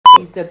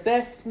He's the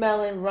best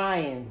smelling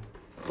Ryan.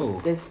 Who?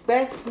 The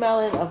best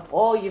smelling of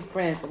all your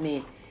friends. I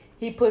mean,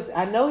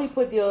 I know he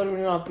put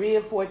deodorant on 3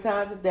 or 4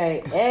 times a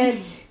day, and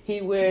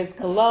he wears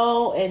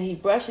cologne, and he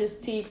brushes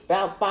teeth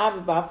about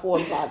 4 or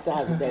 5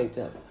 times a day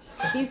too.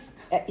 He's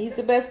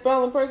the best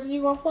smelling person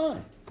you're gonna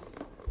find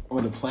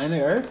On the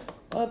planet Earth?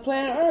 on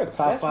planet Earth.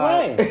 Top That's 5.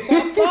 Ryan.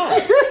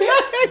 Top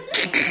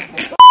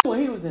 5.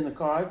 When he was in the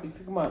car, I'd pick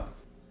him up.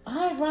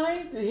 Hi,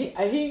 Ryan.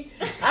 I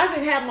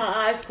could have my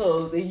eyes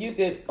closed, and you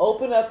could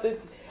open up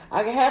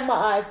I could have my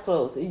eyes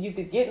closed, and you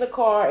could get in the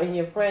car, and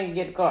your friend can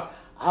get in the car.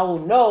 I will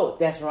know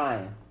that's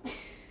Ryan.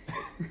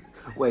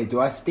 Wait, do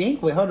I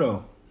stink? Wait, hold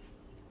on.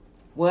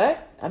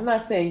 What? I'm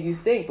not saying you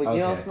stink, but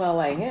you don't smell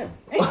like him.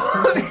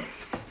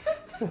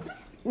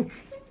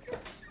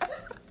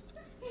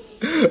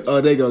 Oh,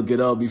 they gonna get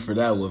on me for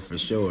that one for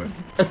sure.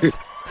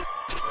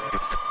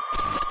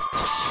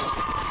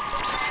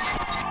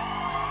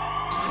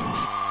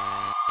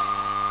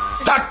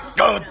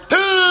 Taco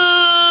Tuesday!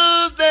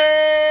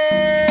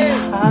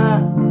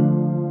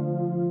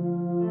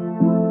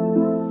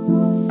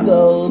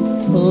 Go to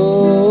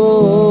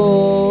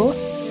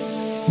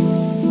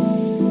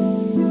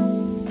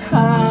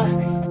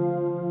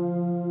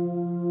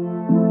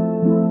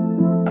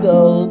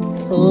Go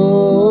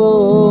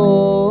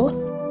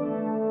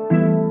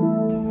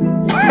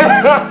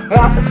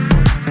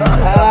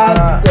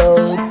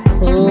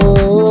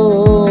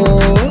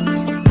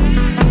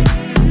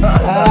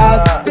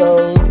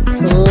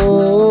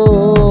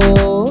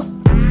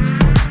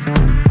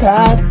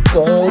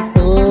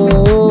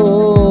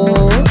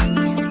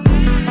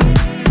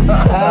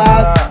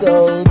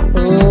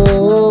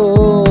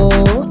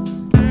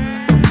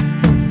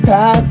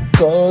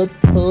to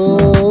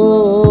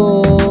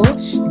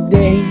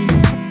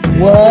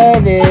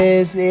What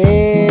is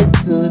it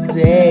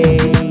today?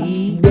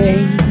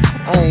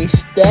 I'm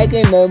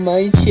stacking up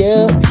my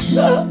chips.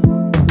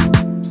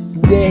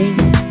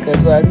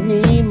 Cause I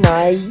need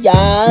my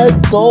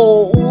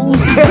goals.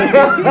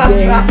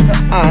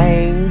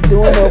 I'm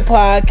doing a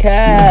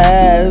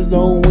podcast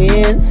on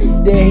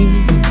Wednesday.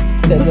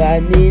 Cause I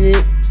need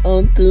it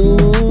on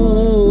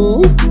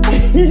Tuesday.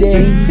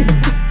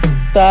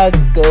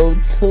 Taco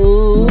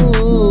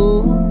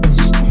Tuesday.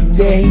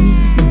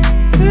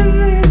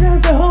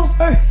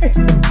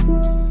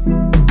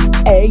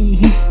 Hey.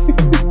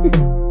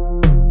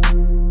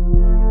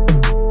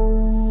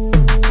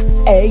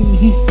 Hey.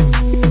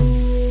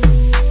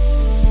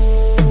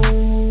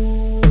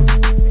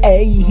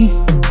 Hey.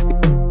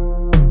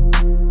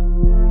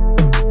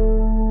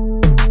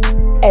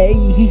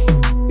 Hey.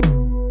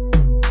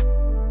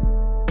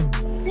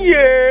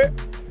 Yeah.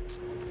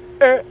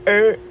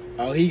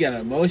 Oh, he got an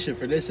emotion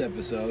for this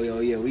episode. Oh,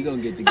 yeah, we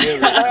gonna get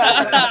together.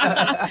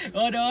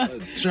 Hold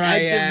on.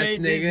 Try ass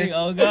nigga.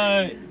 Oh,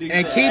 God.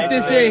 And keep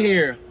this in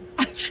here.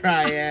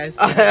 Try ass.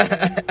 Pun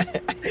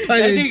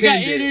nigga got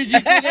energy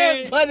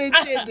today. Pun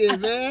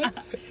intended, man.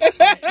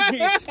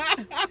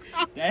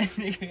 That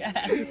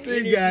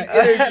nigga got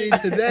energy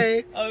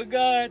today. Oh,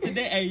 God.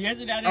 Today,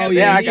 yesterday I I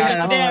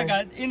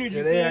got energy.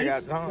 Today I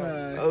got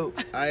time.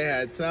 I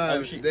had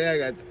time. Today I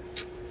got...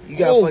 You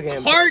got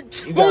fucking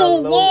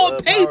cartoon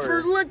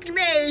wallpaper looking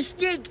ass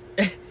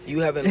nigga.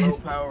 You having low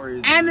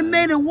powers.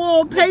 Animated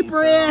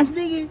wallpaper ass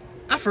nigga.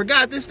 I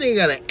forgot this thing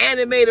got an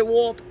animated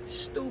wallpaper.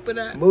 Stupid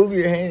ass. Move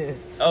your hand.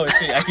 Oh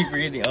shit, I keep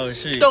forgetting. Oh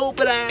shit.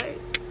 Stupid ass.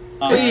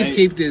 Please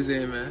keep this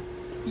in, man.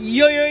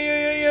 Yo,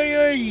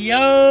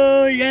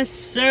 yes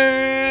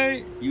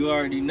sir. You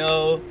already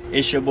know.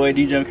 It's your boy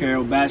DJ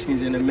Carol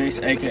Baskins in the mix,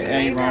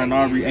 aka Ron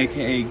Aubrey,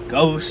 aka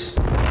Ghost.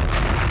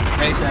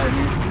 Thanks,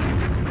 Saturday.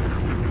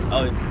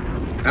 Oh,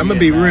 I'm gonna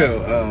be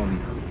real.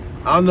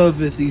 I don't know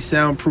if it's these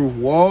soundproof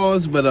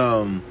walls, but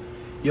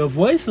your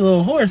voice a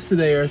little hoarse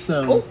today or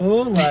something.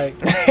 Oh,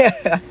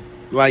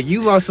 like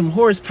you lost some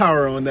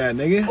horsepower on that,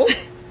 nigga.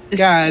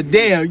 God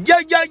damn.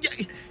 Yo.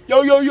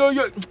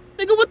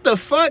 Nigga, what the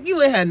fuck? You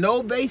ain't had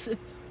no bass.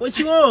 What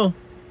you on?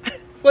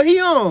 What he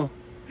on?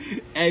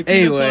 Hey,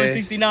 Anyways,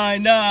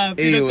 69, nah.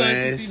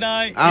 Anyways,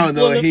 I don't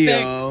know what he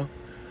on.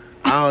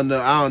 I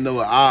don't know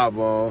what Ob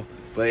on.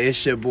 But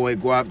it's your boy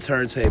Guap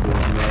Turntables,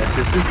 man.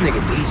 Since this nigga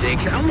DJ,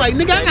 I'm like,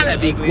 nigga, I gotta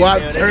be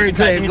Guap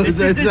Turntables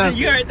or something.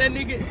 You heard that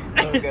nigga?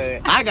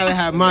 Okay. I gotta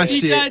have my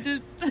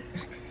shit.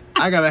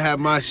 I gotta have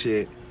my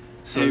shit.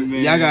 So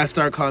y'all gotta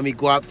start calling me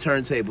Guap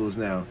Turntables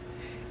now.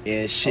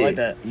 And shit, I like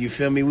that. You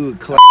feel me? We would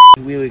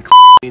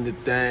clean the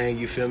thing.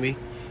 You feel me?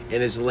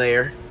 In its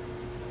layer.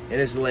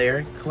 Wait, no.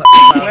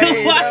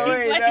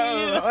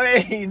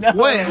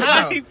 Wait,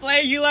 how? Why he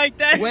play you like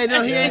that? Wait,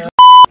 no, he ain't.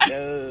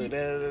 No.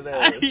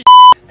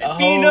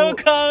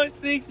 Code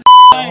 6.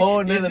 A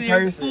whole nother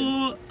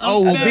person. Oh,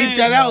 we'll beep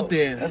that out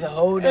then. That's a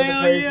whole nother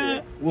person.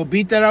 Yeah. We'll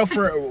beep that out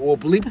we'll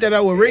bleep that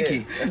out with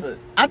Ricky. Yeah,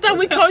 I thought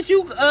we called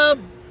you,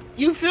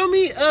 you feel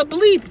me,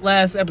 bleep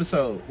last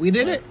episode. We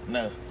did it?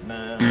 No.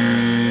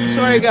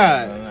 Swear to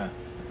God.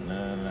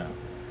 No.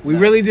 We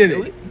really did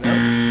it.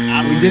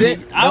 No. We did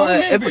it? No,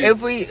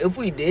 if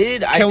we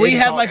did, can we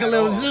have like a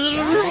little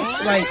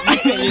like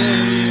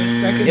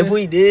if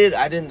we did,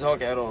 I didn't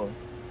talk at all.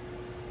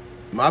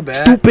 My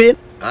bad. Stupid.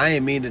 I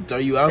ain't mean to throw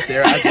you out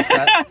there. I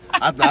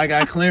thought I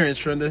got clearance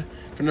from the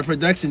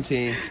production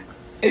team.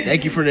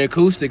 Thank you for the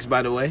acoustics,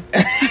 by the way.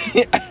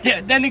 Yeah,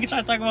 that nigga try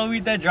to talk about me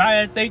with that dry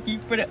ass. Thank you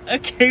for the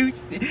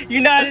acoustic.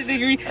 You know how this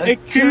nigga read?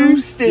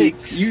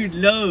 Acoustics. You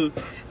know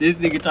this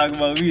nigga talking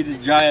about me with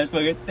this dry ass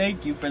fucking.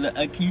 Thank you for the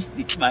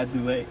acoustics, by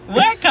the way.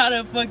 What kind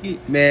of fucking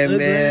Man,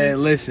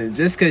 listen.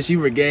 Just because you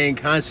regain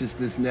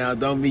consciousness now,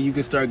 don't mean you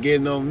can start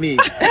getting on me.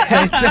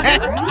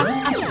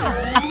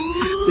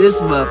 This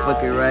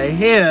motherfucker right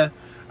here,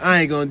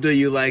 I ain't gonna do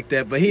you like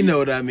that, but he know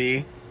what I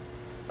mean.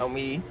 On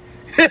me.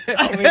 This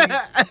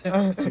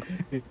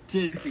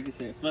nigga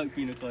said fuck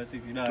Penal Code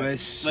 69. But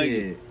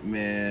shit,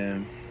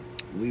 man,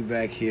 we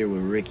back here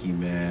with Ricky,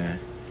 man.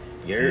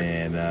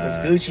 And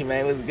what's Gucci,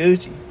 man? What's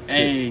Gucci?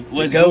 Hey,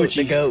 what's the goat? Gucci?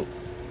 The goat.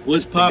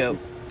 What's poppin'?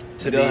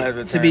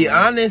 To be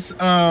honest,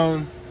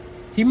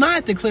 he might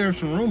have to clear up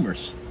some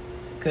rumors,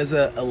 cause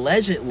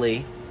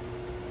allegedly,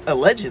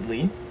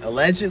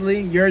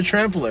 you're a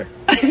trampler.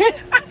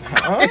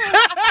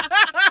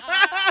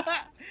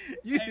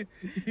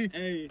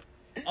 Hey.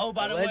 Oh,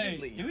 by the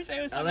Allegedly. way, did we say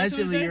it was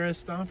Allegedly, you're a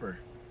stomper.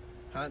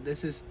 Huh?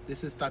 This is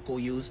taco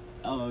use.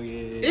 Oh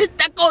yeah. It's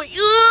taco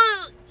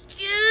use.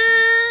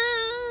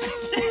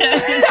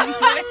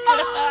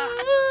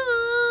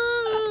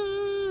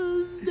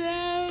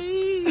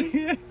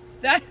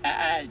 That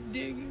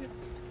nigga.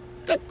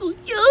 Taco use.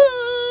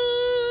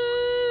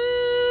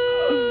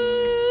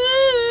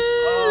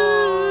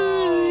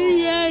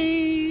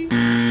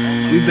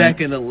 We back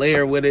in the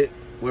lair with it.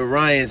 With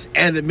Ryan's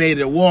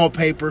animated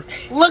wallpaper.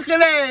 Look at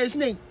that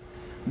nigga.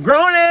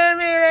 Grown ass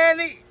man,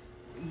 nigga.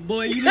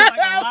 Boy, you look like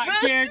a locked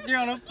character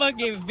on a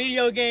fucking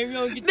video game. You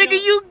don't get Nigga, your...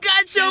 you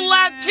got your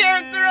locked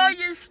character on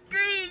your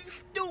screen,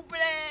 stupid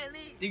ass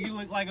nigga. Nigga, you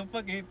look like a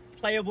fucking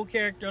playable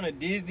character on a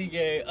Disney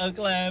game.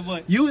 Ugly ass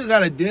boy. You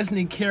got a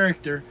Disney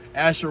character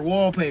as your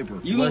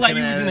wallpaper. You look like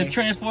you was in a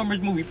Transformers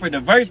movie for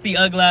diversity,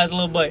 ugly ass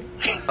little boy.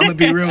 I'm gonna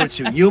be real with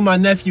you. You and my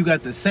nephew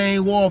got the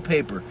same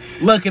wallpaper.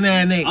 Looking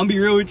at nigga. I'm gonna be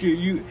real with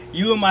you.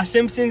 You and my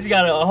Simpsons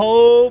got a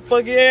whole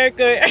fucking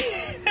haircut.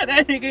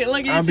 That nigga,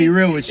 look at I'll be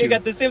real with They you.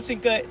 got the Simpson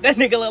cut. That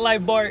nigga look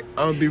like Bart.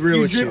 I'm gonna be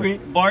real with you.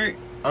 Dripping, Bart.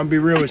 I'm gonna be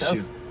real with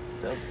you.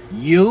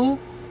 You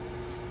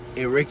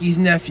and Ricky's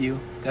nephew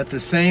got the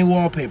same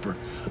wallpaper.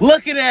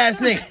 Looking ass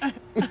nigga.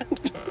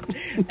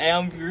 Hey,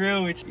 I'm be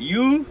real with you.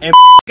 You and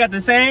got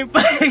the same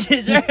fucking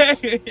shirt.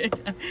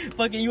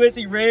 Fucking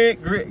USC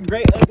red, great.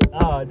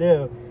 Oh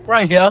damn.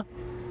 Right here.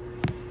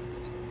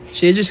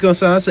 Shit, just gonna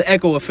sound. That's an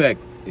echo effect.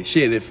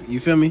 Shit, if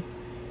you feel me.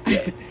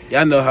 Yeah.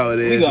 Y'all know how it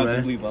We is, gonna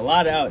man. bleep a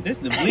lot out. This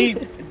is the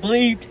bleep,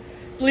 bleep.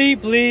 I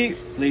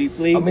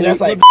mean, that's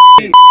like.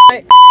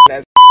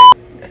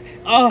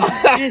 Oh,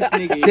 this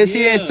nigga. Since he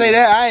didn't say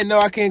that, I didn't know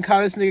I can't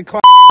call this nigga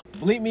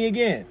bleep me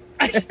again.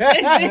 I'm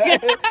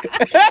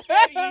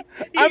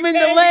in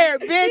the lair,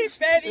 bitch.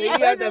 You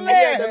have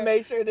to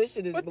make sure this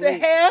shit is What the bleeped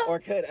hell? or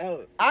cut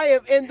out. I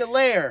am in the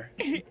lair.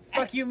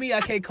 Fuck you, me.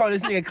 I can't call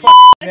this nigga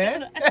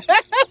man.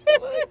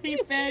 He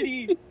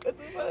fatty.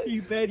 He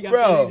fatty.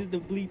 Bro. I feel like this is the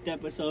bleeped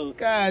episode.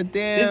 God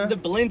This is damn. the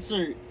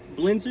Blinzard.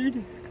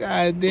 Blinzard?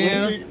 God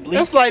damn. Blizzard, bleep.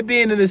 That's like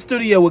being in the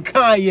studio with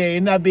Kanye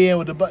and not being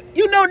able to.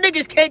 You know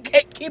niggas can't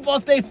keep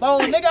off their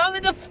phone, nigga. I'm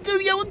in the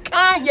studio with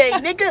Kanye,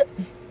 nigga.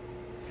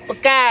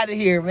 Fuck out of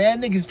here,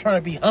 man. Niggas trying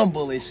to be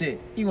humble and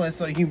shit. He wants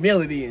some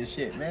humility and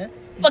shit, man.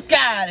 Fuck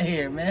out of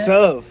here, man.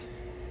 Tough.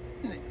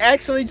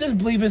 Actually, just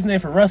bleep his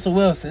name for Russell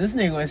Wilson. This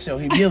nigga gonna show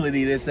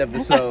humility this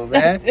episode,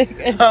 man.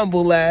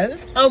 Humble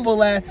ass.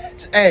 Humble ass.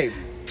 Hey,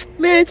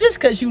 man, just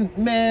cause you,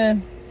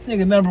 man, this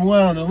nigga number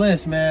 1 on the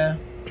list, man.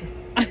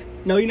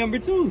 No, he number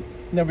 2.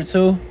 Number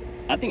 2.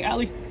 I think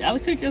Alex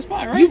took your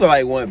spot, right? You be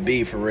like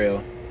 1B for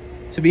real.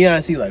 To be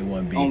honest, he like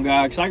 1B. Oh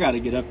God, because I got to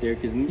get up there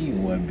because He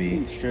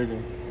 1B. he's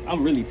straighter.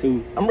 I'm really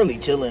 2. I'm really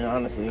chilling,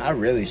 honestly. I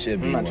really should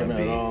be I'm not tripping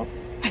at 1B. all.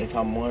 If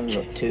I'm 1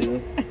 or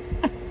 2,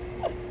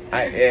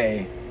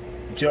 Hey,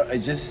 it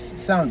just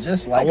sound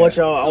just like I want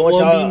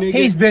y'all.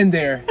 He's been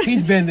there.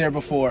 He's been there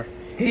before.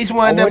 He's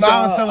one of them.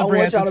 I don't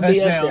celebrate after to be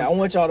up there. I touchdowns.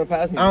 want y'all to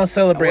pass me. I don't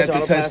celebrate I want after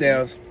y'all to pass me.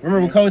 touchdowns.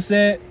 Remember what Coach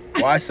said?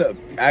 Well,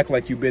 act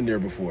like you've been there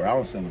before. I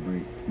don't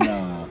celebrate.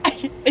 Nah.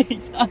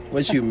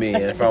 What you mean?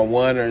 If I'm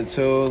 1 or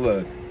 2,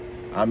 look.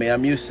 I mean,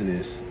 I'm used to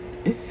this.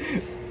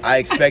 I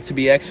expect to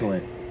be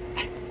excellent.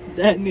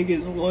 That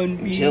nigga's 1B.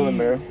 I'm chilling,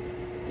 bro.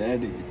 That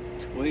nigga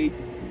tweet.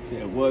 He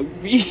said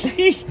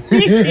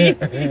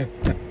 1B.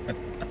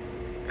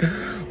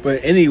 But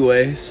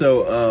anyway,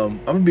 so I'm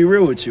gonna be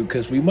real with you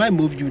because we might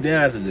move you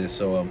down to this.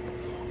 So,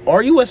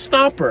 are you a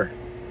stomper?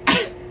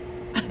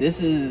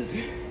 This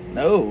is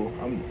no,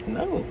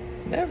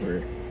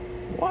 never.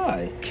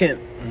 Why?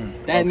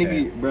 That That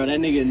nigga, bro, that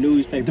nigga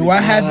newspaper. Do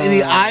I have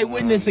any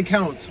eyewitness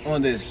accounts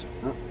on this?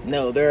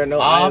 No, there are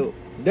no.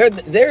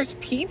 There's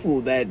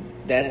people that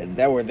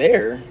were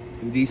there.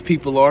 These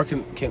people are.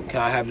 Can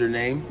I have their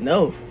name?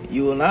 No,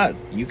 you will not.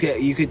 You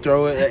could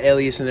throw an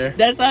alias in there.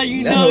 That's how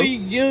you No. know he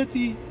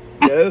guilty.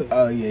 No,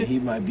 Oh yeah, he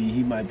might be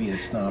a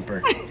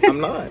stomper.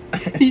 I'm not.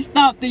 He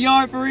stopped the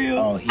yard for real.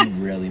 Oh, he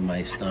really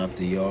might stomp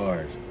the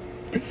yard.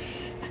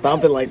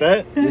 Stomp it like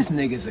that. This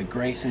nigga's a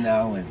Grayson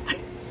Allen.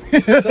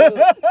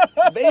 So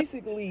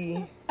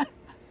basically,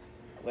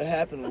 what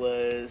happened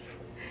was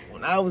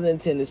when I was in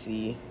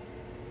Tennessee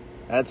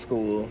at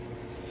school.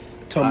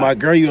 Told my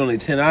girl you only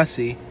 10 I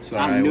see. So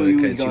I knew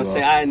you was gonna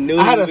say. I knew.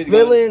 I had a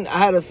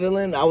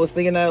feeling. I was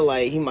thinking that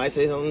like he might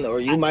say something, or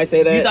you might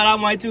say that. You thought I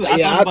might too.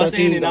 I thought about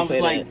saying it. I was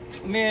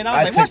like, man.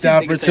 I took the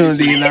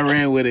opportunity and I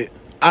ran with it.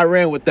 I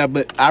ran with that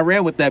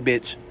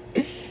bitch.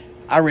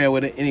 I ran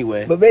with it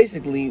anyway. But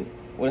basically,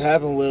 what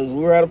happened was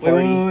we were at a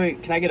party.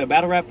 Wait. Can I get a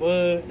battle rap?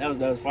 That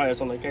was fire.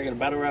 So like, can I get a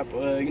battle rap?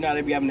 You know how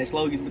they be having their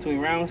slogans between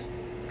rounds.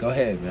 Go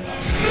ahead, man.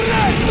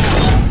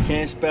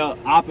 Can't spell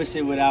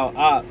opposite without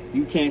op.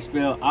 You can't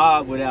spell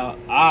op without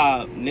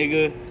op,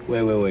 nigga.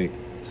 Wait.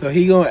 So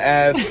he gonna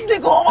ask.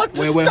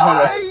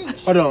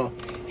 Hold on.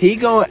 He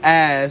gonna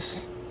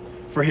ask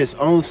for his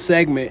own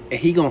segment, and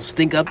he gonna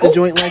stink up the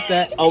joint like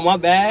that. Oh, my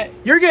bad.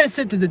 You're getting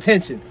sent to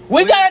detention.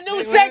 We got a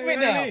new segment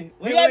now.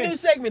 We got a new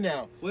segment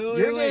now.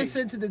 You're getting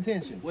sent to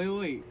detention.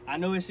 Wait. I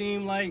know it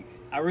seemed like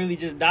I really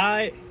just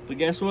died, but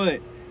guess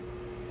what?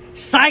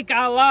 Psych,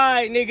 I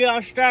lied, nigga.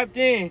 I'm strapped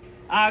in.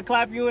 I'll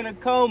clap you in a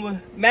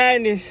coma.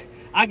 Madness.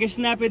 I can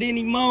snap at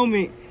any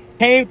moment.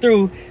 Came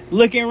through,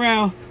 looking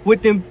around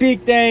with them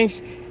big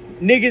things.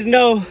 Niggas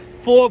know,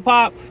 full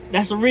pop,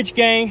 that's a rich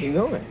gang. Keep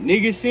going.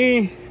 Niggas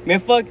seen, man,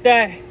 fuck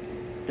that.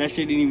 That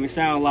shit didn't even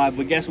sound live,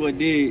 but guess what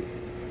did?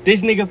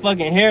 This nigga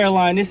fucking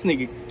hairline, this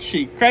nigga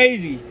shit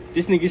crazy.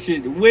 This nigga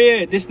shit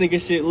weird. This nigga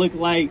shit look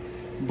like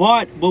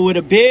Bart, but with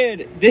a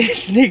beard.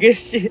 This nigga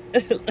shit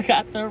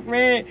got the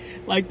red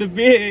like the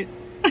beard.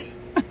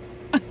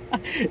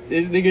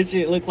 This nigga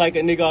shit look like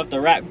a nigga off the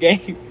rap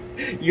game.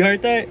 You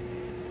heard that?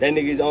 That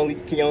nigga's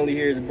can only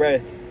hear his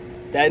breath.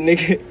 That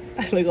nigga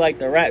look like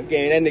the rap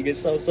game. That nigga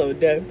so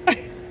deaf.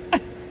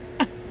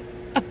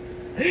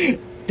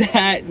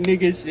 That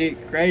nigga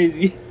shit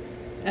crazy.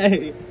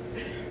 Hey.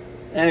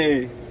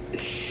 I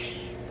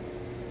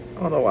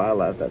don't know why I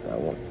laughed at that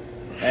one.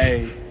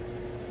 Hey.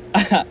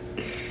 I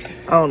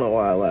don't know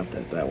why I laughed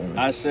at that one.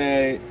 I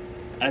said.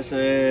 I'm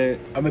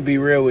gonna be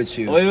real with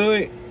you.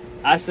 Wait.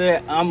 I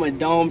said I'm a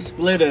dome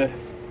splitter.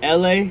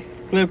 LA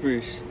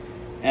Clippers.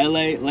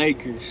 LA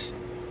Lakers.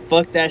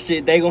 Fuck that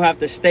shit. They gonna have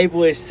to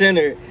staple it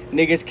center.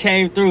 Niggas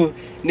came through.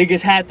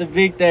 Niggas had the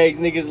big things.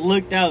 Niggas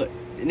looked out.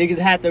 Niggas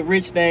had the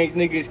rich things.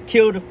 Niggas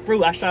killed the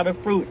fruit. I shot a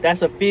fruit.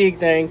 That's a fig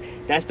thing.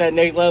 That's that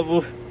next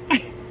level.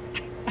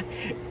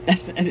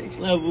 That's that next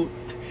level.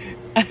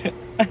 I'm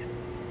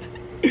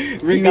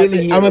gonna be real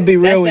with you. I'm gonna be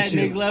real with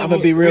you. I'm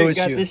gonna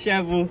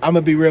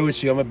be real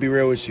with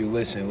you.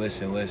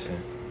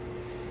 Listen.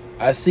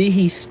 I see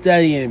he's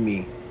studying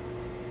me.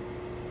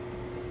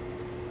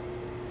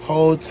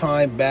 Whole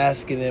time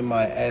basking in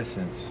my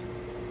essence,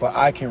 but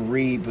I can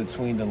read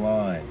between the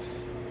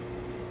lines.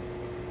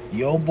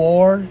 Your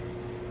board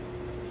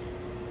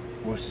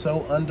was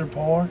so under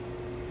par,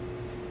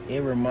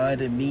 it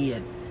reminded me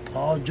of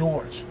Paul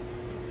George.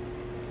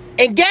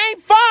 In Game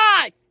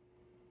 5!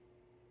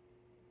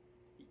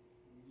 He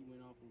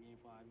went off in Game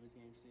 5. It was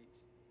Game 6.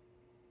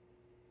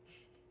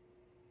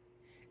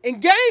 In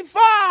Game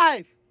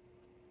 5!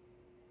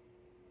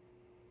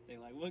 They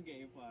like, what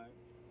Game 5?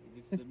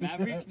 It's the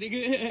Mavericks,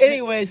 nigga.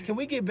 Anyways, can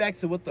we get back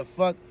to what the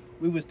fuck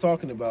we was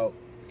talking about?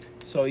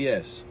 So,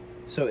 yes.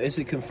 So, is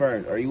it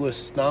confirmed? Are you a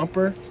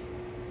stomper?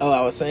 Oh,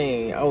 I was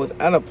saying, I was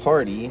at a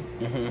party,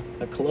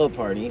 a club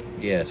party.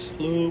 Yes.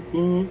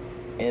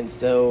 And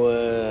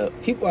so,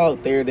 people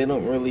out there, they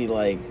don't really,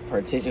 like,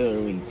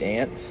 particularly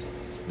dance.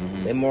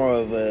 They're more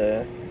of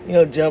a,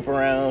 jump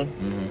around.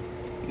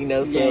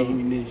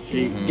 Some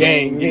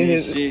gang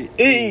this shit.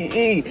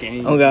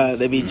 Oh, God,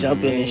 they be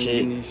jumping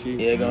and shit.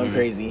 Yeah, going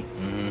crazy.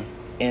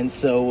 And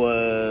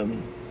so,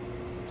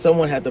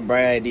 someone had the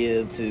bright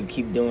idea to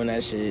keep doing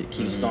that shit,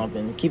 keep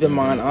stomping. Keep in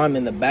mind, I'm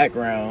in the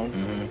background.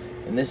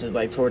 And this is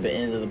like toward the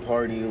end of the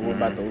party. We're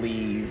about to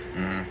leave.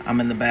 I'm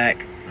in the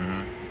back.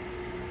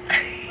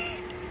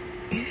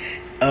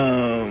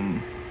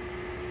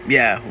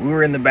 Yeah, we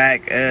were in the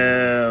back.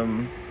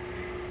 And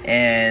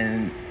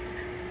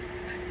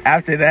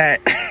after that,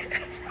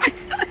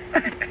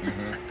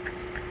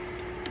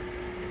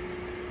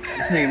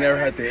 this nigga never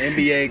had the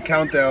NBA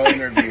countdown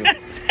interview.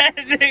 That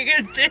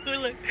nigga do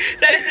look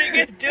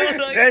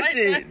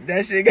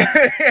that shit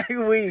got me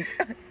weak.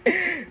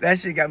 That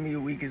shit got me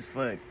weak as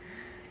fuck.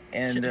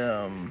 And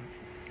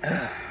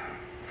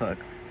fuck.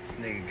 This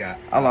nigga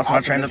I lost my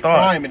train of thought.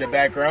 Prime in the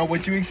background.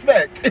 What you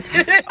expect?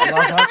 I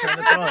lost my train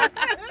of thought.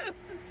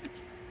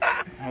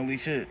 Holy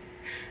shit.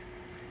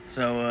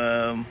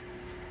 So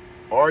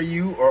are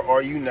you or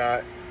are you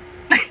not?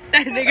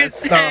 That nigga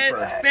said,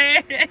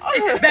 man,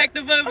 back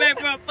the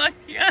fuck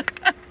yeah.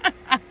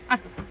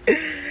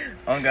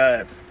 Oh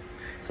God.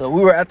 So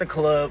we were at the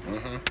club.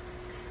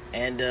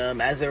 And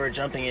as they were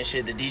jumping and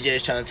shit, the DJ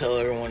is trying to tell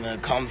everyone to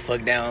calm the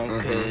fuck down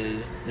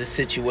because the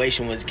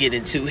situation was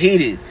getting too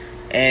heated.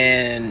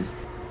 And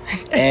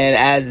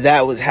as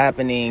that was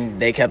happening,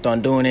 they kept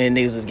on doing it.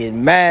 Niggas was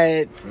getting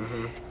mad.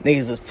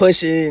 Niggas was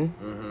pushing.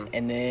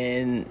 And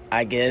then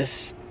I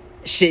guess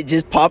shit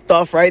just popped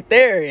off right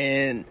there,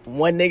 and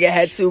one nigga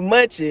had too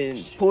much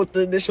and pulled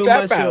the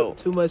strap out.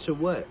 Too much of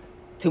what?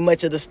 Too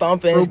much of the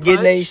stomping, Fruit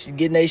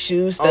getting they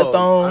shoes stepped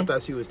on. I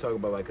thought she was talking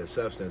about like a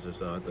substance or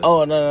something.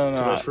 Oh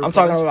no! I'm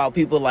talking about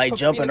people like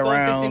jumping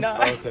around,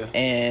 Okay.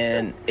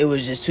 and it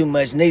was just too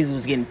much. Niggas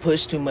was getting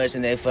pushed too much,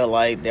 and they felt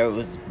like they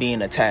was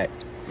being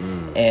attacked.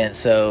 And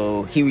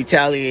so he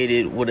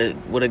retaliated with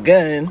a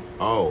gun.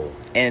 Oh.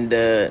 And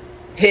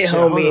hit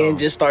homie and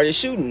just started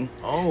shooting.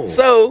 Oh.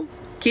 So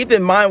keep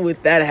in mind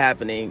with that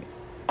happening,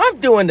 I'm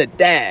doing the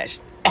dash.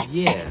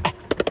 Yeah.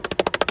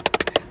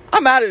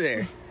 I'm out of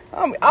there.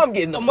 I'm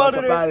getting the fuck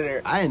up out of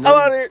there. I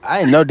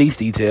didn't know these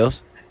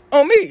details.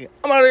 On me.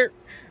 I'm out of there.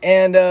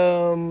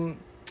 And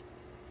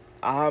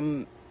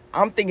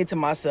I'm thinking to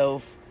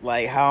myself,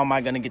 like, how am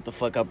I gonna get the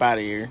fuck up out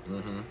of here?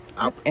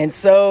 And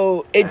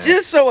so it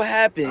just so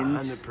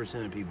happens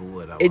 100% of people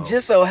would. It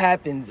just so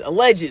happens,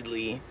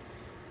 allegedly,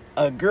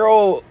 a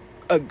girl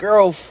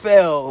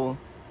fell,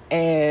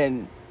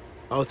 and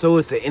so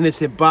it's an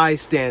innocent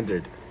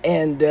bystander.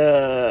 And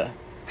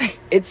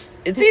it's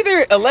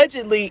either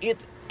allegedly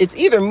it's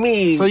either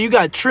me. So you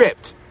got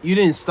tripped. You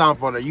didn't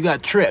stomp on her. You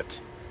got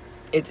tripped.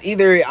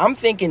 I'm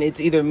thinking it's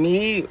either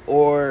me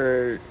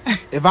or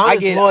if I'm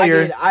his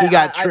lawyer, he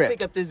got tripped. I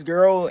pick up this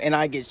girl and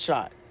I get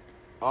shot.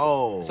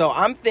 Oh. So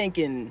I'm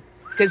thinking,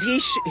 because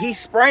he's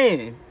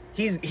spraying.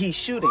 He's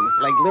shooting,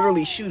 like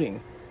literally shooting.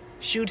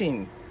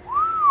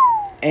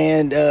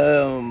 And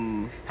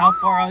how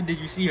far out did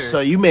you see her? So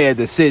you made a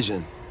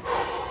decision.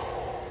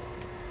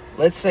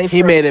 Let's say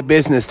he made a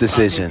business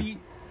decision.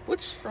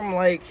 Which from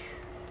like,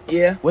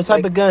 yeah. What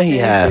type of gun he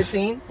have?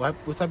 15? What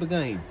type of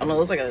gun he? I don't know. It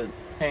looks like a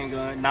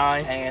handgun.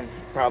 9. Hand,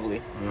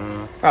 probably.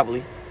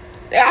 Probably.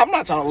 Yeah, I'm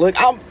not trying to look.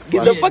 I'm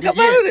getting the fuck up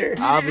out of there.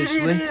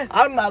 Obviously.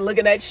 I'm not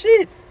looking at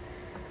shit.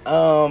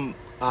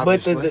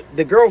 Obviously. But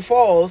the girl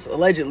falls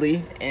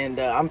allegedly, and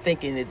I'm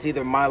thinking it's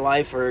either my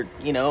life or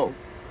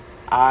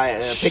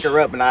I pick her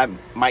up and I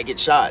might get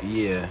shot.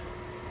 Yeah.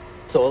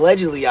 So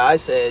allegedly, I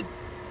said,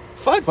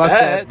 "Fuck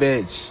that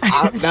bitch."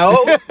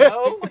 No,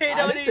 Wait,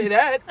 I didn't say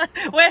that.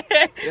 Wait.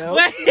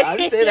 I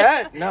didn't say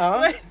that.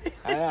 No,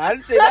 I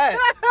didn't say that.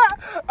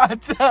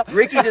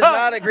 Ricky does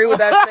not agree with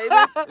that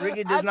statement.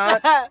 Ricky does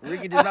not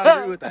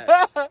agree with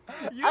that.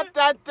 I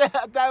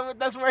thought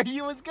that's where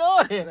you was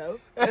going.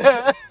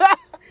 That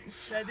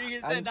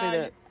nigga said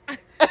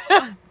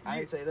I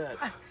didn't say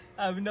that.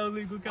 I have no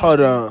legal control.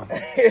 Hold on.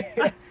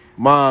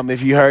 Mom,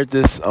 if you heard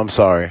this, I'm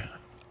sorry.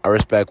 I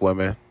respect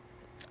women.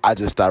 I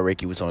just thought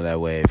Ricky was on that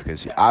wave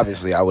because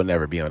obviously I would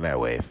never be on that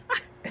wave.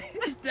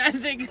 That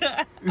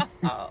nigga.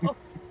 Oh.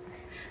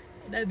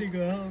 That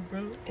nigga home,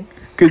 bro.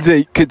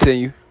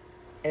 Continue.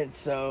 And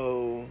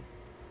so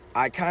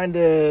I kind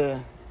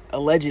of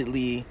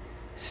allegedly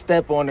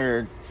step on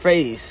her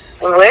face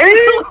in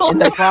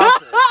the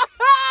process.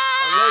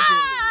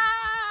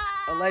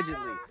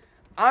 Allegedly.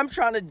 I'm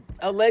trying to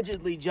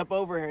allegedly jump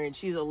over her, and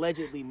she's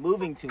allegedly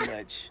moving too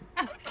much.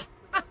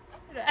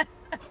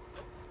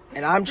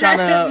 And I'm trying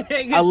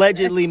to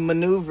allegedly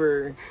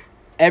maneuver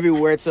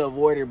everywhere to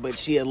avoid her, but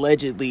she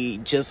allegedly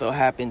just so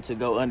happened to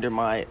go under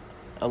my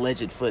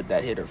alleged foot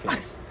that hit her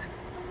face.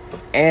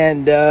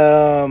 And,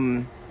 I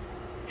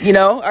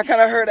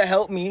kind of heard her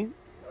help me,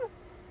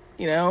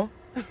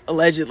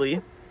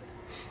 allegedly.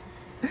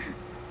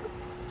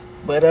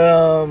 But,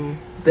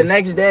 the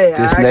next day,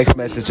 this next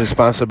message is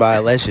sponsored by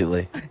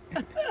allegedly.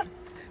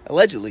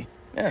 Allegedly,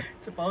 yeah.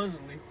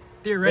 Supposedly,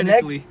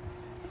 theoretically.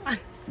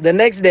 The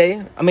next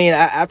day, I mean,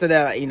 after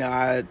that,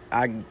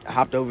 I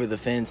hopped over the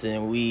fence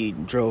and we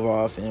drove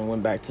off and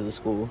went back to the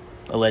school.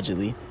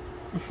 Allegedly.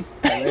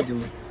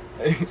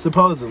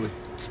 Supposedly.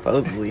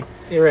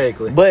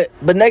 Theoretically. But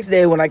next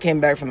day when I came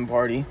back from the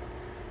party,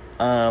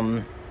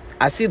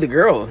 I see the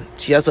girl.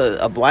 She has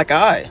a black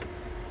eye,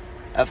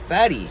 a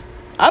fatty.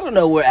 I don't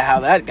know how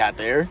that got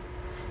there.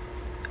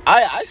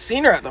 I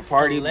seen her at the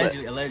party.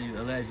 Allegedly.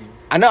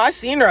 I know I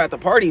seen her at the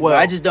party, but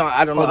I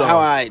don't know how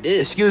I did.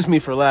 Excuse me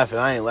for laughing.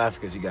 I ain't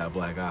laughing because you got a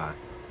black eye.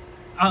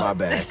 My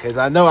bad. Because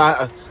I know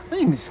I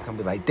think this is going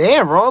to be like,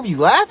 damn, Rome, you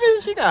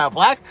laughing? She got a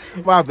black.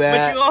 My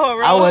bad. But you on,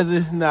 Rome? I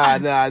wasn't. Nah.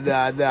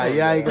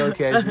 Y'all ain't going to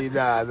catch me.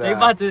 Nah. They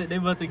about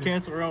to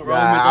cancel Rome. Nah,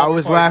 I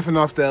was laughing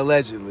off the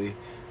allegedly.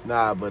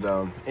 Nah, but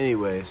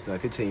anyways,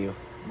 continue.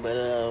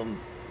 But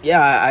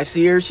yeah, I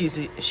see her.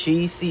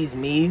 She sees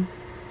me,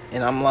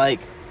 and I'm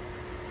like,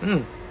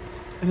 That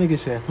nigga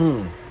said,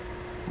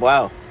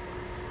 Wow.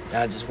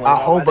 I just went. I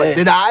hope. But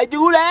did I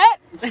do that?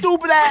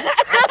 Stupid ass.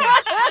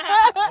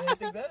 I didn't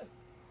think that.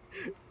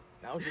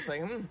 I was just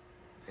like, And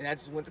I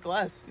just went to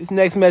class. This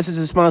next message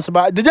is sponsored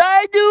by. Did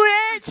I do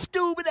that?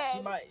 Stupid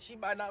ass. She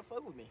might not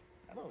fuck with me.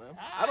 I don't know.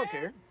 I don't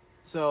care.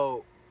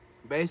 So,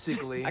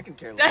 basically, I can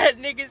care less.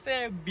 That nigga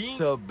said beat.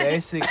 So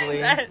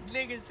basically, that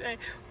nigga said.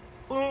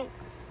 Boom.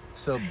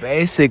 So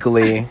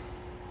basically.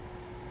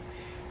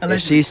 If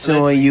she's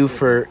suing you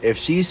for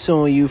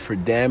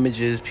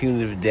damages,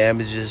 punitive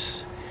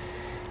damages,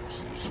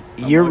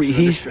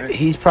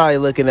 he's probably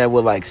looking at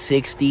what, like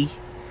 60,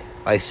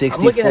 like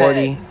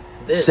 60-40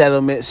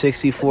 settlement,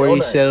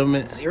 60-40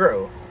 settlement.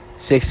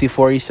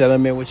 60-40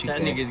 settlement. What you That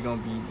think? nigga's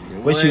gonna be.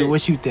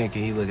 What you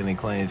thinking? He looking in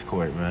Clayton's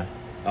court, man.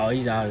 Oh,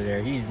 he's out of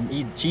there.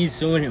 She's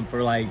suing him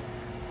for like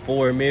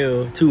 4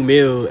 mil, 2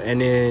 mil,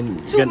 and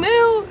then 2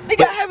 mil?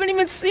 Nigga, I haven't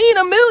even seen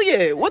 $1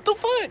 million. What the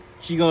fuck?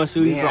 She gonna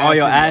sue you for all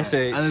your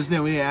assets. I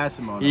understand. We didn't ask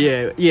him all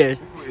that. Yeah.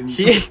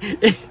 She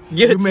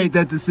You made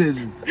that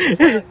decision.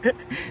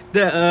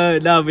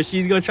 No, but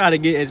she's gonna try to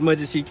get as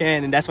much as she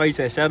can, and that's why you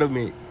said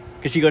settlement.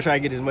 Cause she gonna try to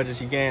get as much as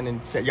she can,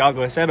 and y'all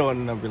gonna settle on a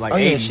number like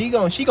 80.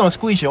 Yeah, she gonna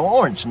squeeze your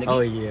orange, nigga. Oh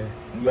yeah,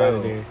 you out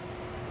of there.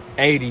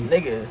 80.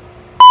 Nigga.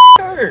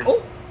 Her.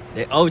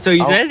 Oh, so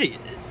you said it.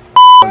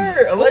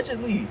 Her,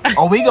 allegedly.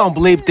 Oh, we gonna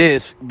bleep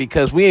this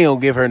because we ain't gonna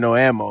give her no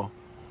ammo.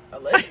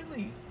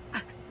 Allegedly.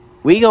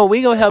 We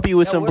gonna help you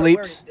with some we're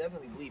bleeps.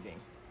 definitely bleeping.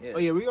 Yeah. Oh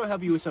yeah, we gonna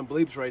help you with some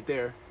bleeps right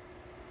there.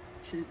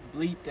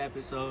 Bleeped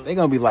episode. They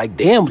gonna be like,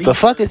 damn, what the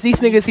fuck is these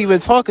niggas even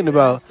talking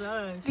about?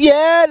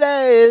 Yeah,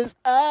 that is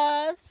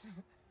us.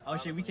 Oh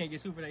shit, we can't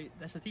get sued for that.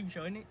 That's a TV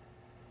show, isn't it?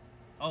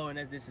 Oh, and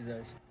This Is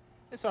Us.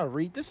 This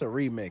a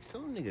remix.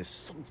 Tell them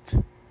niggas,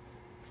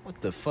 what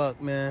the fuck,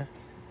 man?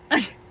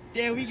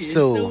 Damn, we get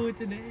So- sued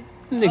today.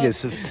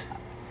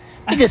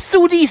 Niggas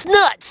sue these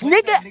nuts, What's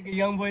nigga. that nigga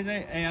young boy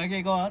say, hey, I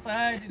can't go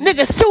outside.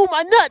 Nigga sue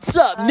my nuts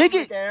up,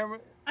 nigga. Camera.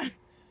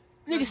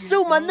 Nigga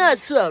sue my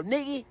nuts up,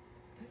 nigga.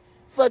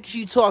 Fuck is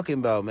you talking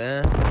about,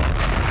 man?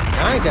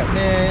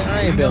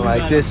 I ain't been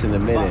like this in a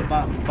minute.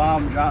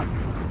 Bomb drop.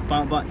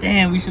 Bomb.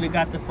 Damn, we should have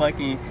got the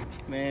fucking.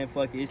 Man,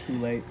 fuck it, it's too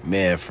late.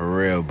 Man, for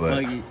real,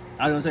 but Fuck it.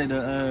 I was gonna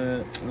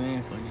say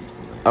man, fuck it, it's too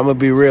late. I'm gonna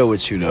be real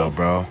with you though,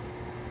 bro.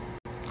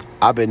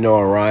 I've been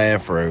knowing Ryan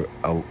for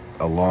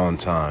a long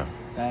time.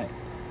 Fact.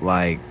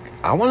 Like,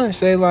 I want to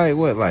say like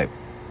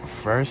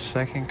first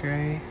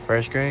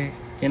grade?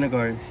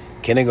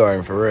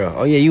 Kindergarten, for real.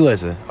 Oh yeah, you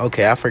was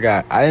okay, I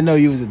forgot. I didn't know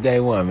you was a day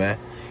one, man.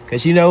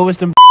 Cause you know it was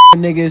them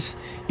niggas.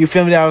 You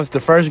feel me? That was the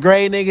first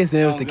grade niggas,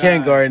 and it was the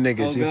kindergarten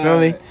niggas. You feel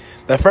me?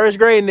 The first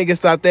grade niggas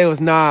thought they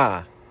was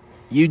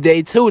you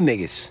day 2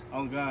 niggas.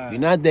 Oh God.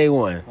 You're not day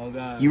 1. Oh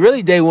God. You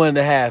really day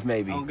 1.5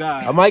 maybe. Oh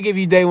God. I might give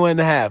you day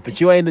 1.5,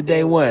 but you ain't a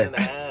day 1.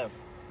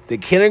 The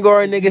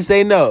kindergarten niggas,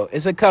 they know.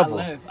 It's a couple.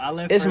 I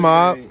left It's first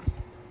Mob. grade.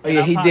 Oh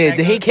yeah, he did.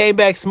 Then he came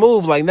back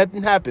smooth like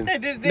nothing happened.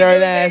 This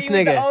Nerd ass he was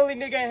the nigga. only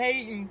nigga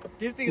hating.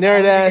 This nigga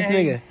Nerd ass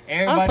nigga. I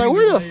Everybody was like,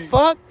 where the hating.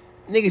 fuck?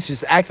 Niggas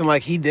just acting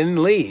like he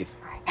didn't leave.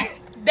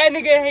 That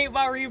nigga hate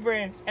my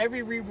rebrands.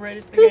 Every rebrand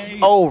this nigga This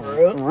hate.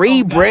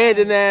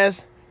 rebranding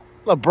ass.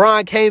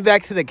 LeBron came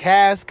back to the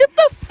Cavs. Get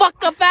the fuck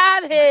up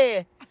out of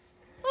here.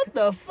 What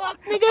the fuck,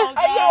 nigga? Oh,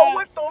 Hey, yo,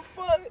 what the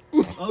fuck?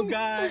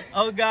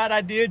 Oh God,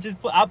 I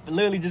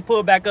literally just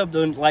pulled back up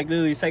to like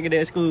literally second day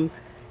of school.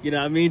 You know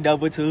what I mean?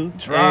 Double 2.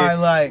 Dry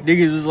And like.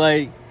 niggas was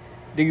like,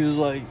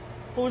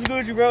 what's good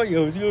with you, bro?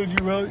 Yo, what's good with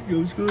you, bro? Yo,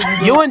 what's good with you,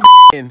 bro? You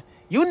and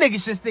you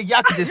niggas just think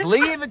y'all could just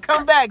leave and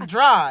come back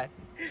dry.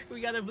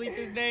 We gotta bleep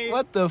his name.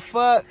 What the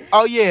fuck?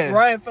 Oh yeah.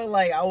 Ryan felt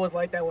like I was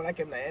like that when I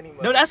came to Annie.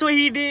 No, that's what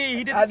he did.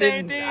 He did the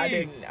same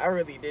thing. I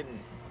really didn't.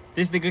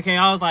 This nigga came.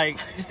 I was like,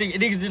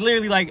 niggas is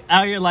literally like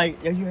out here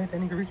like, yo, you heard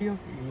that nigga Ricky? You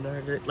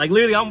know that? Like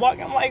literally, I'm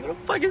walking. I'm like, who the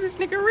fuck is this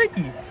nigga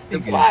Ricky? The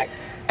Nigga. fuck?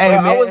 Hey,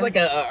 Bro, man. I was like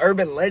a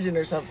urban legend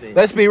or something.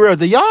 Let's be real.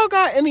 Do y'all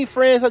got any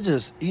friends that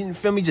just, you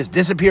feel me, just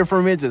disappear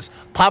from it, just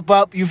pop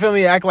up, you feel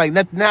me, act like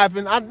nothing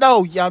happened? I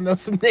know y'all know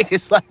some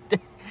niggas like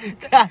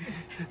that.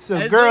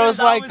 Some As girls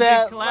soon as I like was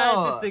that. in class,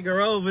 Lord. this nigga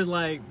Rove was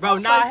like, I bro,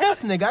 was nah, like, hell,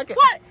 this nigga, I can,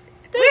 what?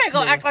 We this ain't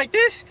gonna nigga. act like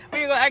this. We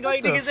ain't gonna act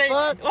like the niggas ain't.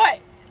 fuck? What?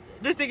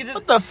 This nigga just.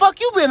 What the fuck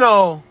you been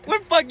on? Where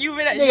the fuck you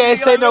been at? Nigga ain't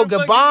say no where the fuck you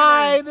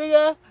goodbye, been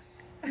nigga.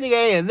 Nigga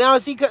ain't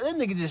announced he cut. That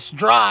nigga just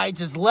dry,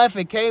 just left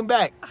and came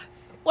back.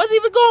 Wasn't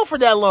even going for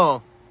that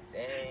long.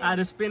 at? I had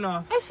a spin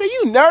off. I said,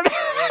 you nerd.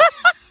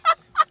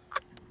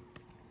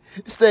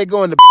 Instead of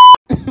going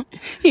to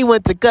he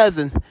went to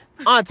cousin,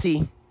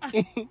 auntie.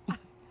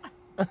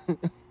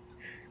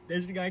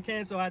 That shit got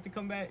canceled. I had to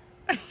come back.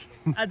 I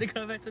had to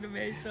come back to the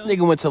main show.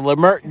 Nigga went to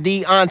Lamert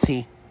D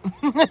auntie.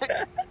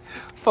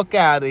 Fuck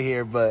out of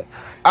here. But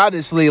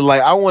honestly,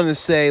 like, I want to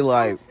say,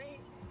 like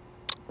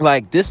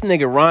this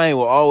nigga Ryan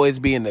will always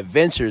be in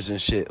adventures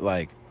and shit,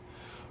 like,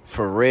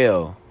 for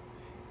real.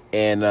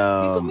 And He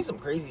told me some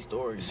crazy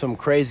stories. some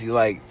crazy,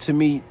 like, to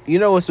me, you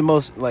know what's the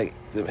most, like,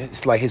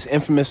 it's like his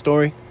infamous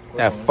story?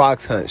 That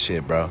fox hunt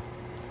shit, bro.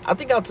 I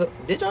think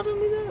did y'all tell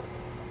me that?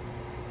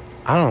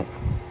 I don't.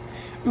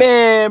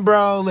 Man,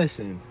 bro,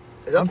 listen.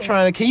 I'm Okay.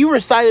 trying to. Can you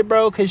recite it,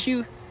 bro? Cause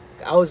you.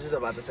 I was just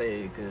about to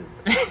say it because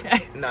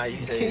nah, you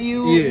said Can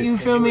you? Yeah. You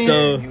feel me?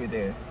 So- you were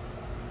there.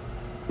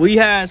 We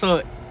had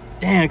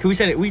damn. Can we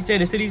say it? We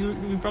said the cities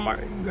we from.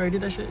 You already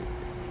did that shit.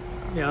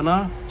 Yeah,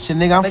 no. Shit,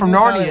 nigga, I'm Like, from we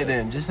Narnia. kinda-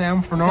 Then just say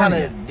I'm from Kind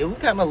Narnia. of, did we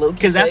kind of low key?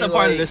 Because that's say, a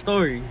part like, of the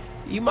story.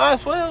 You might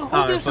as well.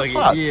 Who gives a fuck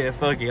fuck? it. Yeah,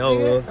 fuck it. Oh,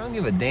 Nigga, well. I don't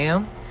give a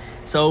damn.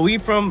 So we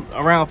from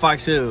around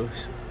Fox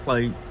Hills.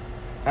 Like,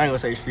 I ain't gonna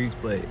say streets,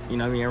 but you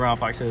know what I mean, around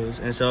Fox Hills.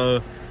 And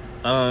so,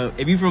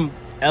 if you from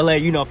LA,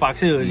 you know Fox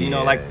Hills. You know,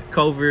 Yeah. like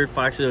Covert,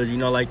 Fox Hills. You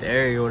know, like the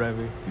area or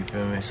whatever. You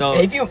feel me? So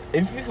If you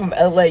from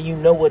LA, you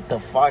know what the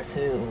Fox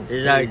Hills.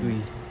 exactly,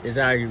 is.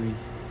 exactly.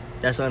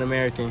 That's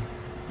un-American.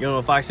 You know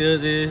what Fox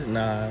Hills is?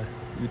 Nah,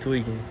 you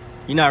tweaking.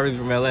 You're not really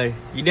from LA.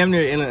 You damn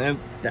near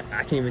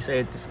I can't even say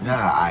it this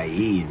Nah,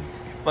 IE.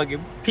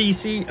 fucking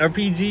PC or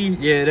PG.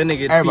 Yeah, that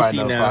nigga Everybody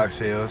PC know now. Fox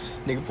Hills.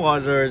 Nigga Paul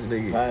George,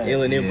 nigga Right.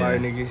 Inland Empire Yeah.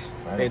 niggas.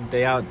 Right.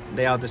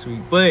 They out this week.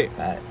 But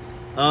Facts.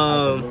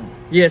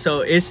 yeah, so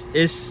it's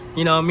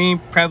you know what I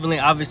mean,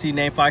 prevalent obviously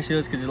named Fox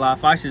Hills because there's a lot of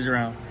foxes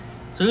around.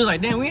 So he was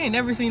like, damn, we ain't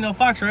never seen no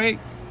fox, right?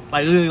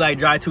 Like literally like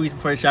dry 2 weeks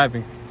before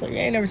shopping. It's like, we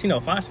ain't never seen no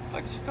fox. What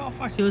the fuck you call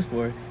Fox Hills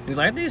for? He's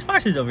like, there's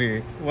foxes over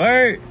here.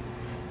 Word.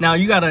 Now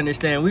you gotta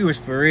understand, we was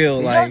for real.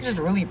 Did like, y'all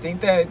just really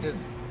think that?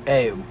 Just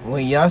Hey,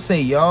 when y'all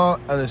say y'all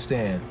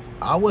understand,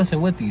 I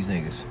wasn't with these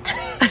niggas.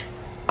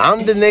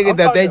 I'm the nigga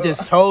that they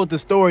just told the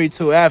story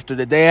to after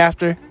the day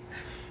after.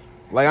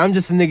 Like I'm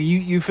just a nigga.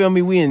 You feel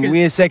me? We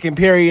in second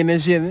period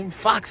and shit. And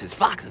foxes.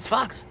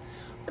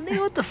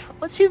 Nigga,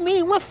 what you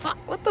mean?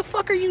 What the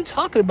fuck are you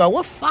talking about?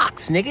 What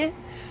fox, nigga?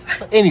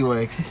 But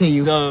anyway,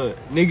 continue. So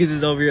niggas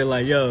is over here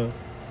like, yo.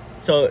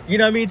 So you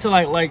know what I mean? To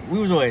like we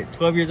was what,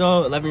 12 years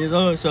old, 11 years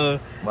old. So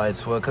Like,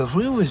 because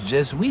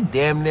we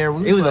damn near. it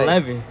was like,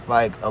 11.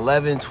 Like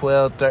 11,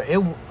 12, 13.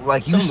 It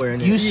like Somewhere in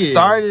there, you yeah.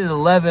 started at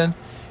 11,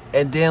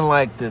 and then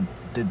like the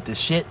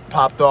shit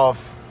popped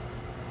off.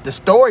 The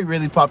story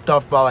really popped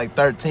off by like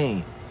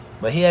 13,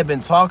 but he had been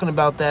talking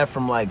about that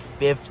from like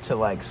 5th to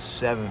like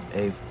 7th,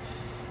 8th.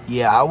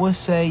 Yeah, I would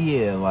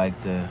say like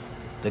the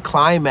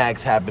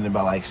climax happened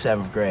about like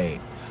 7th grade.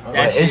 That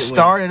But shit it went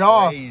started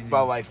off crazy.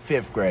 about like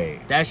 5th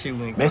grade. That shit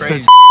went Mr.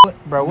 crazy.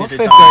 Bro, what Mr.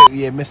 5th Thomas. grade?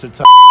 Yeah,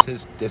 Mr.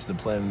 His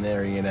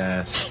disciplinarian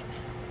ass.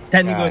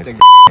 That nigga went to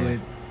God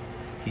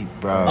He,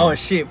 bro. oh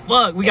shit,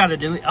 fuck, we gotta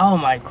delete. Oh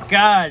my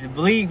god,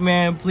 bleep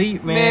man.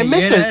 Man,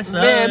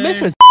 Yeah,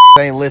 Mr.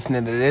 ain't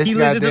listening to this. He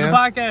listens to the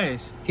goddamn.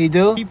 podcast. He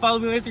do? He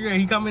followed me on Instagram.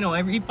 He comment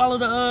on he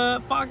followed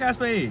the podcast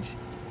page.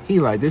 He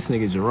like, this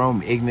nigga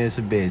Jerome ignorant as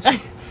a bitch.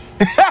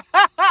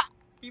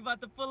 He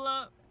about to pull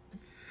up.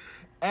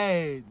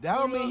 Hey, that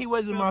don't mean he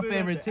wasn't my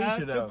favorite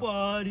teacher though.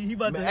 Party. He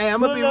about to Hey,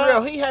 I'm gonna be pull real.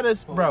 up. He had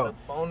us, bro. up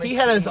on the He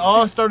had us key.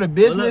 all start a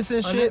business Pull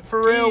and up on shit the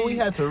for real. key. We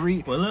had to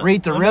Pull up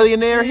read the on the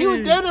Millionaire. He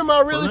was key. damn near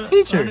my realest Pull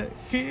up teacher. on the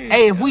key.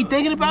 Hey, if we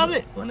thinking about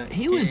it, On the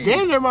he was key.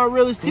 damn near my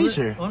realest Pull up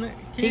teacher. on the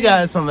He key.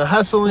 got us on the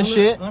hustle and Pull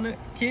shit. up on the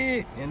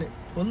kid and it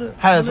pull up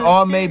Had on us the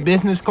all kid. made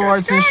business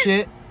cards and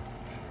shit.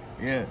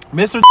 Yeah.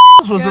 Mr.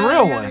 was a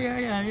real one.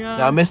 Yeah.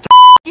 Now, Mr.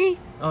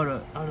 Hold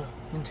up.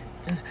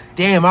 Just,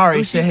 Damn, I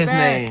already Oh, said she his back.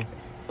 name.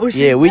 oh,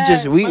 she Yeah, we back.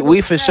 just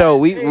we for sure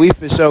we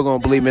for sure gonna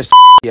believe Mr.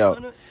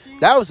 Yo.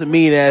 That was a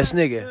mean ass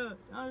nigga.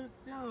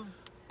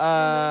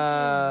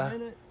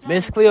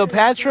 Miss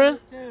Cleopatra,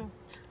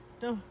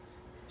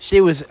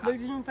 she was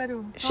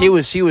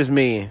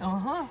mean.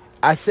 Uh-huh.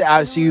 I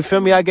said, so you feel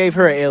me? I gave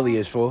her an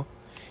alias, fool.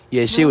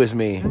 Yeah, she was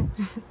mean.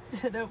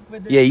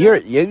 Yeah, you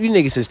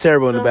niggas is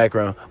terrible in the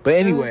background. But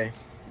anyway,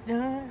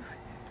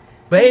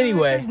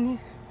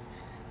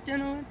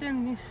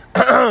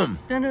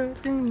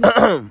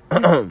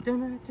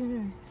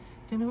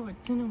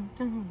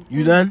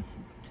 you done?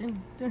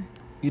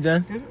 You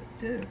done?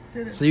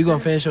 So you gonna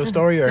finish your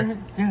story or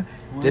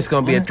this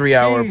gonna be a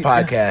 3-hour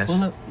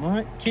podcast?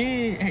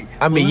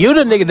 I mean, you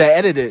the nigga that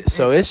edited,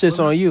 so it's just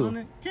on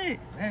you.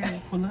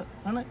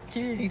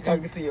 He's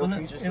talking to your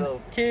future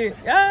self. I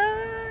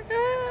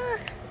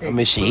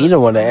mean, shit, he the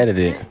one that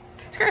edited it.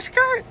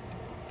 Skirt.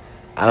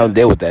 I don't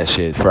deal with that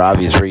shit for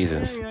obvious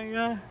reasons.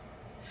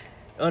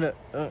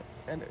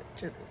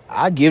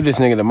 I give this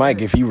nigga the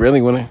mic if you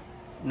really wanna.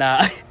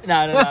 Nah.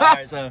 All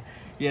right, so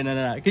yeah,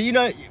 no. Cause you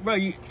know, bro,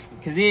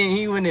 cause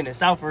he went in the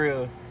South for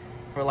real,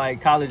 for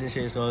like college and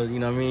shit. So you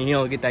know what I mean. He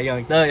don't get that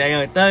Young Thug.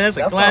 That's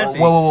a classic.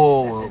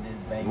 Whoa!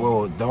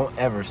 Don't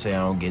ever say I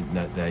don't get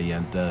that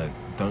Young Thug.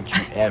 Don't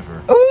you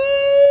ever. Don't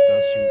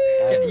you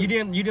ever. You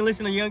didn't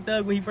listen to Young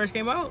Thug when he first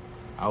came out?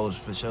 I was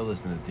for sure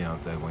listening to Young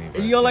Thug when he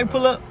first You don't like came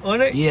pull out. up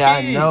on it? Yeah,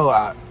 I know.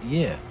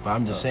 But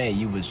I'm just saying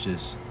you was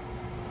just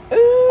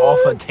off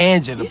a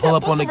tangent to pull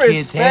up on the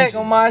kid tangent.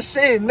 on my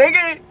shit,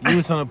 nigga. You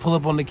was trying to pull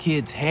up on the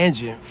kid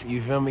tangent.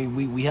 You feel me?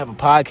 We have a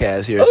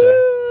podcast here,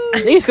 so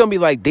he's gonna be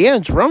like,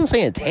 damn, Jerome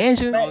saying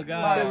tangent. Oh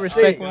God,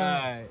 Respect. Oh,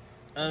 God.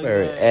 Oh,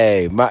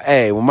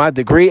 God. When my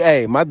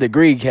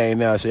degree came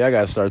now, so y'all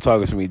gotta start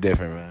talking to me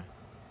different, man.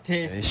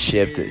 It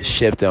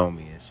shifted on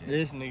me and shit.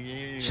 This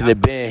nigga Should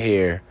have been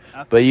here.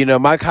 But you know,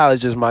 my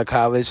college is my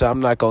college, so I'm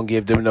not gonna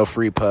give them no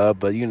free pub.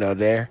 But you know,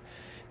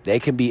 they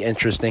can be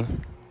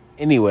interesting.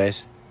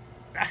 Anyways,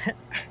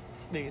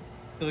 This nigga,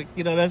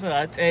 you know, that's what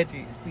I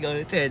tangent. This nigga on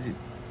a tangent.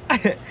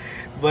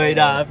 But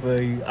nah, I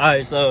feel you.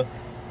 Alright, so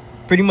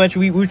pretty much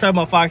we was talking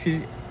about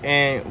foxes,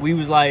 and we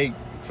was like,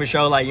 for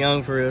sure, like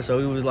young for real. So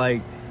we was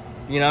like,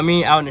 you know what I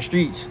mean, out in the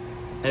streets.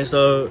 And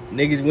so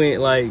niggas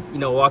went like, you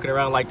know, walking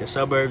around like the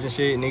suburbs and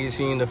shit. Niggas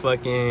seeing the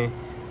fucking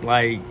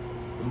like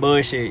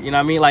bullshit. You know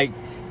what I mean? Like,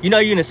 you know,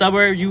 you in the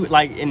suburbs, you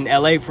like in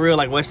LA for real,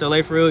 like West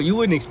LA for real, you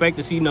wouldn't expect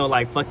to see no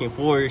like fucking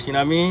forest, you know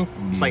what I mean?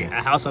 It's like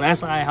a house on that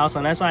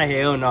side,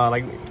 hell no,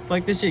 like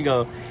fuck this shit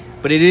go.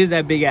 But it is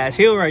that big ass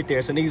hill right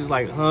there, so niggas is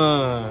like,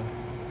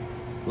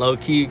 low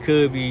key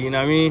could be, you know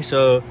what I mean?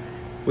 So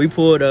we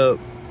pulled up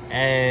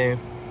and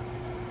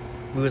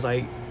we was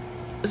like,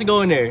 let's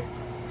go in there.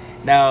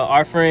 Now,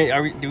 our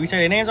friend, did we say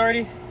their names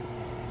already?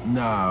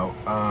 No,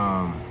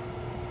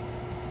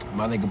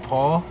 my nigga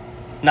Paul.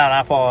 No,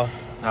 not Paul.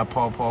 Not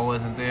Paul. Paul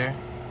wasn't there.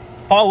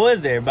 Paul was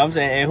there, but I'm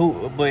saying, and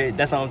who? But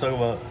that's not what I'm talking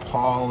about.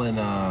 Paul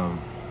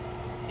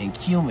and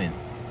Cumin.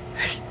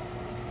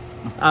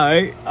 All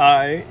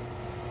right.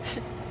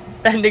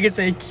 That nigga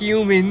said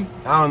Cumin.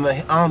 I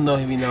don't know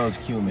if he knows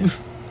Cumin.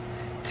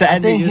 That I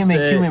think nigga him and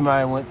said, Cumin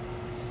might went.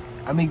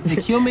 I mean,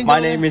 the Cumin. My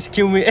name is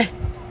Cumin.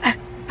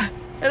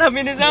 And I'm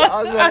in his house.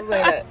 I was about to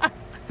say that.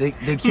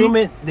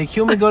 The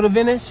Cumin go to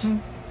Venice.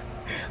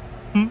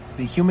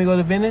 The Cumin go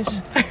to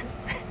Venice.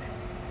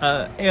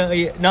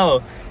 Yeah,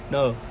 no.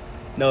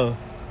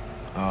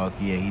 Oh,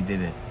 yeah, he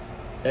didn't.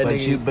 That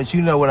nigga, But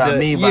you know what I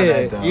mean by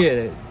that, though.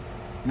 Yeah.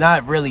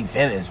 Not really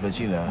Venice, but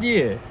you know.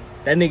 Yeah.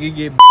 That nigga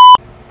get.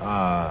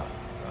 Yeah,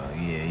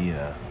 you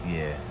know,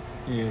 yeah.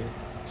 Yeah.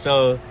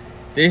 So,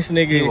 this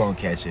nigga. He won't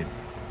catch it.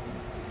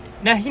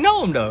 Now, he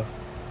know him, though.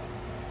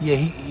 Yeah,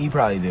 he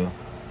probably do.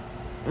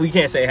 We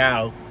can't say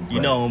how you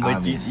But know him, but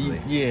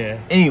obviously. yeah.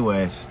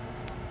 Anyways,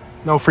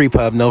 no free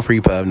pub. No. This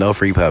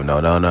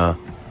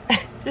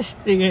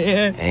nigga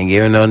here. Ain't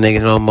giving no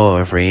niggas no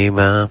more free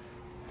pub.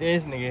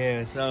 This nigga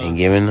here. So. Ain't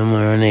giving no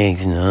more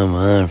niggas no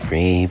more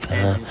free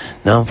pub.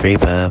 No free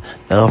pub.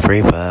 No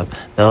free pub.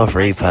 No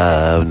free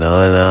pub.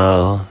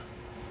 No.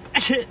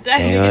 That nigga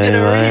did a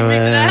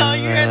remix now.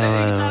 You heard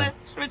that nigga trying to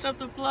switch up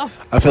the flow.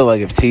 I feel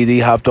like if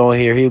TD hopped on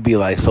here, he'd be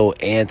like so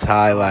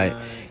anti. Like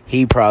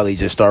he probably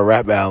just start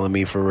rap battling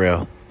me for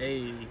real.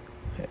 Hey.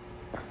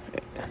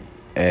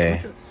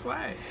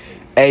 Swag.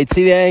 Hey,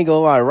 TD, I ain't gonna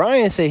lie.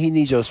 Ryan said he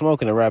needs your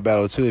smoke in a rap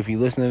battle too. If you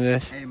listening to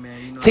this, Hey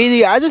man, you know.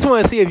 TD, I just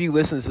want to see if you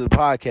listen to the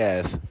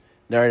podcast,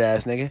 nerd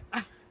ass nigga.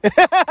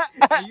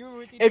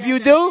 If you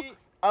do,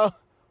 that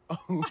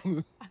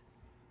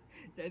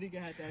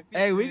nigga had that.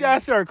 hey, we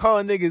gotta start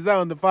calling niggas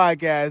out on the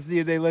podcast, see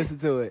if they listen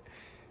to it.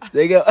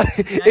 They go,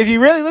 if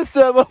you really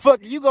listen to that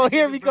motherfucker, you gonna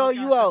hear me calling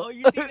you out. Oh,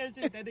 you see that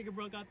shit? That nigga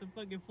broke out the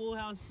fucking Full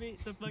House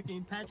fit, the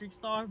fucking Patrick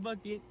Star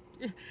bucket,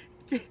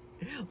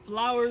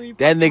 flowery.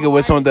 That nigga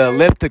was on the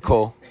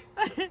elliptical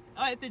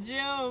at the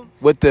gym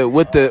with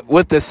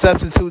the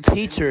substitute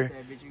teacher,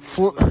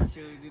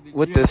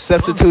 with the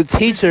substitute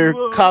teacher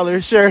collar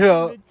shirt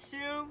on.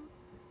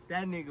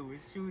 That nigga was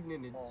shooting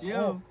in the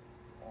gym.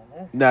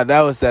 Nah,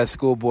 that was that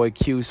Schoolboy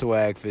Q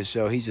swag for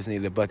sure. He just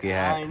needed a bucket I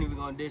hat. ain't even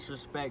gonna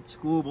disrespect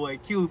Schoolboy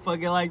Q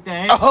fucking like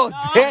that. Oh,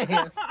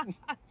 damn.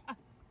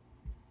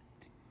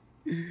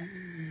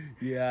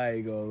 Yeah, I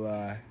ain't gonna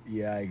lie.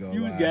 You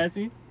was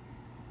gassy.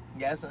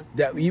 Gassing.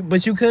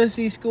 But you couldn't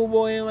see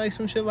Schoolboy in like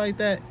some shit like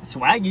that?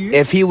 Swaggy.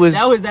 If he was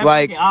that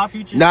like fucking Odd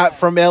Future not swag.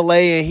 from LA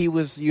and he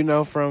was,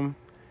 from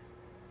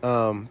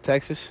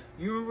Texas.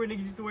 You remember when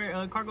niggas used to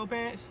wear cargo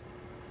pants?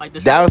 Like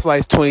the That was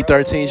like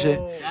 2013 shit.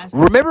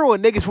 Remember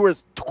when niggas wore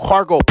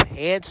cargo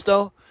pants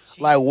though?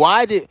 Like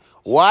why did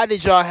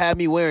y'all have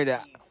me wearing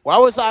that? Why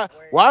was I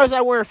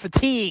wearing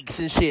fatigues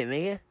and shit,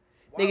 nigga?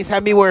 Niggas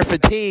had me wearing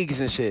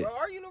fatigues and shit. Bro,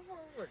 our uniforms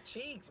were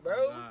cheeks,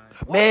 bro.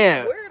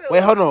 Man,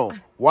 wait, hold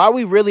on. Why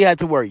we really had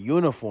to wear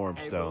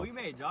uniforms though? We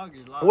made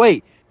joggers long.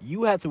 Wait,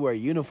 you had to wear a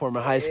uniform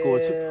in high school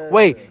too?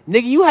 Wait,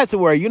 nigga, you had to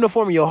wear a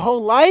uniform your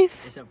whole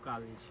life? Except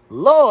college.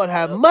 Lord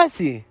have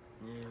mercy.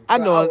 I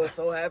know. I was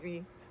so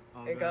happy.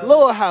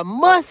 Lord have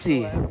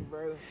mercy. I'm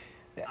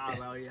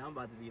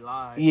about to be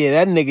live. Yeah,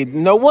 that nigga.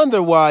 No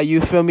wonder why,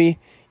 you feel me?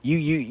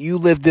 You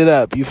lifted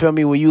up. You feel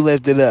me? When you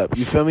lifted up,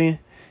 you feel me?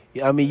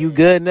 I mean, you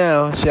good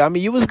now. Shit. I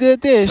mean, you was good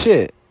then,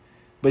 shit.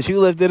 But you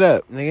lifted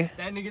up, nigga.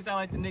 That nigga sound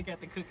like the nigga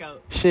at the cookout.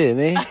 Shit,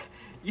 nigga.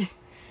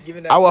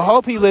 I would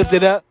hope he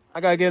lifted up.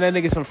 I gotta give that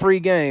nigga some free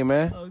game,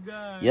 man. Oh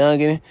god.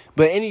 Youngin.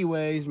 But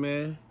anyways,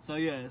 man. So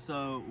yeah,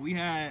 we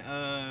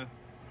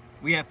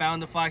had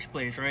found the Fox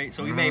place, right?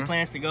 So we made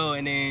plans to go,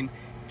 and then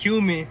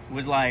Cumin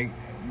was like,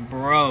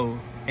 bro,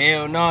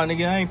 hell no,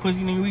 nigga, I ain't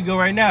pussy, nigga, we go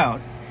right now.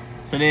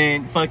 So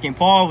then fucking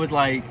Paul was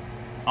like,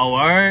 oh,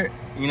 word?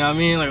 You know what I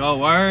mean? Like, oh,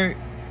 word?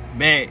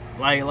 Bet.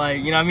 Like,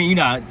 you know what I mean? You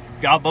know,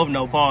 y'all both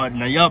know Paul.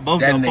 Now, y'all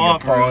both know Paul.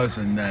 That nigga Paul is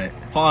a nut.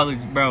 Paul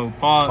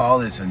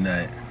is a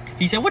nut.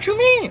 He said, what you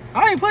mean?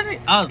 I ain't pussy.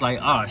 I was like,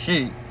 oh,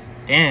 shit.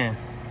 Damn.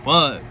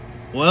 Fuck.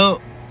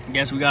 Well,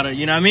 guess we gotta,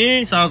 you know what I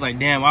mean? So I was like,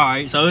 damn, all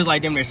right. So it was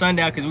like damn near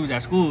sundown because we was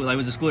at school. Like, it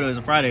was a school that was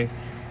a Friday.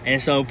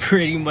 And so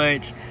pretty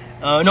much,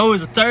 no, it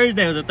was a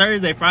Thursday. It was a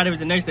Thursday. Friday was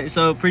the next day.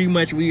 So pretty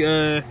much we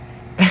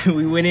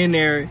we went in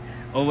there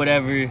or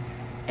whatever,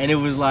 and it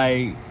was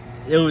like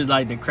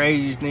the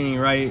craziest thing,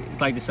 right?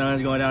 It's like the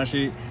sun's going down,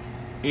 shit.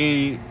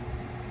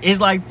 It's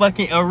like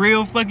fucking a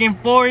real fucking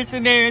forest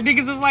in there.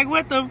 Niggas was like,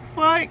 what the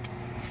fuck?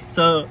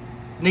 So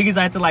niggas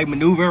had to like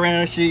maneuver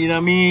around shit, you know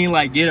what I mean?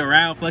 Like get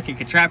around fucking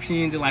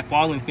contraptions and like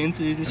falling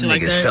fences and shit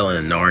like that. Niggas fell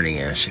in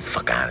Narnia and shit.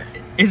 Fuck out of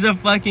it. It's a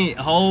fucking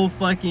whole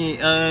fucking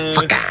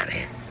fuck out of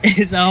it.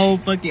 It's a whole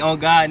fucking, oh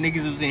god,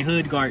 niggas was in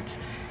hood guards.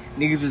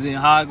 Niggas was in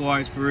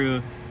Hogwarts for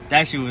real.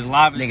 That shit was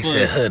live as Nigga fuck.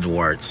 said hood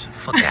warts.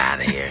 Fuck out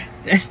of here.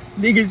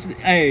 Niggas,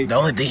 hey. The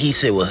only thing he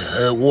said was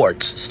hood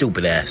warts.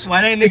 Stupid ass.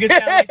 Why that nigga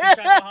sound like the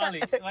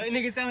Trapaholics? Why that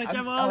nigga sound like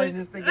I was Trapaholics?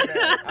 just thinking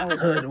that.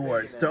 Hood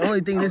warts. The only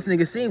thing this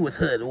nigga seen was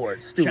hood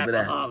warts. Stupid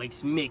ass.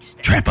 Trapaholics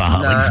mixtape.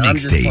 Trapaholics I'm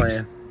just mixtapes.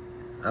 playing.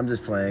 I'm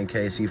just playing in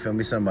case you feel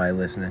me. Somebody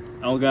listening.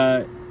 Oh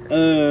God.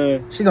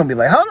 She gonna be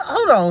like,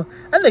 hold on.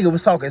 That nigga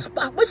was talking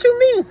spot. What you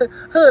mean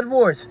hood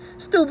warts?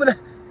 Stupid.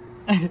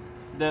 I'm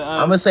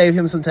gonna save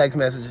him some text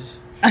messages.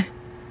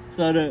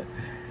 So the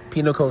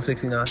Penal Code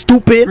 69.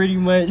 Stupid. pretty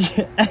much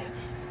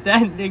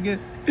that nigga.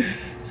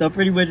 So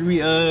pretty much we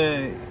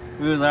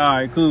was like, all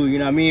right, cool, you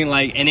know what I mean?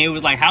 Like, and it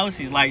was like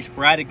houses like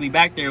sporadically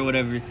back there or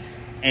whatever.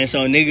 And so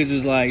niggas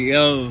was like,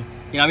 yo, you know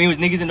what I mean? It was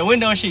niggas in the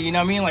window and shit, you know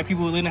what I mean? Like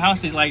people who live in the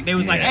houses, like they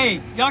was like,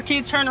 hey, y'all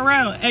kids turn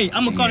around. Hey,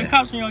 I'm gonna call the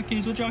cops on y'all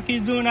kids. What y'all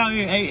kids doing out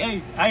here?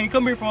 Hey, I ain't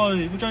come here for all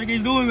this. What y'all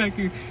kids doing back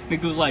here?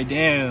 Nigga was like,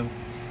 damn,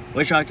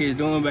 what y'all kids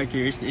doing back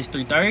here? It's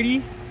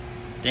 3:30?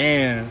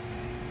 Damn.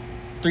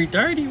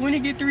 3:30? When it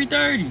get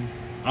 3:30?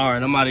 All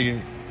right, I'm out of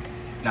here.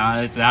 Nah,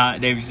 that's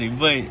not David C.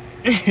 But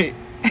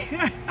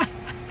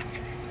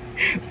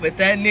but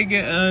that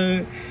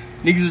nigga,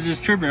 niggas was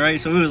just tripping, right?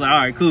 So we was like, all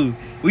right, cool.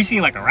 We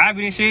seen like a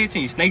rabbit and shit,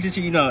 seen snakes and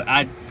shit. You know,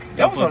 I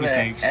That was on fuck with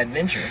that snakes.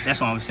 adventure.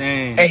 That's what I'm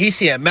saying. Hey, he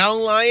see a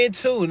mountain lion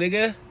too,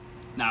 nigga.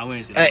 Nah, I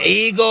wouldn't say An that.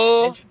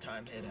 eagle. Adventure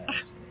time, head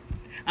ass.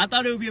 I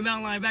thought it would be a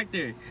mountain lion back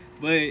there,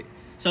 but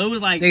so it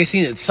was like Nigga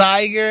seen a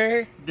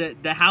tiger.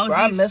 the houses.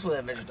 Bro, I mess with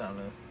Adventure Time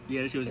though.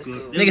 Yeah, that shit was It's cool.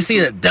 cool. It Nigga was seen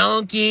cool. a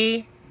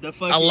donkey. The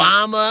fucking A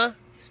llama.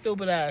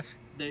 Stupid ass.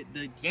 the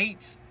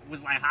gates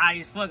was like high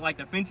as fuck. Like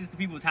the fences to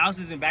people's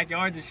houses and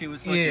backyards and shit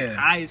was fucking Yeah.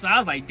 high as fuck. I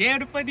was like, damn,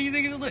 the fuck these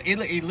niggas look. It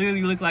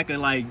literally looked like a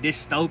like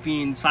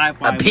dystopian sci-fi.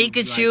 A movie.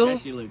 Pikachu? Like,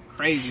 that shit looked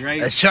crazy, right?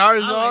 A I was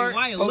Charizard. like,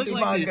 why it look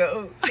like Pokemon this?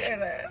 Go.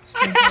 Head ass.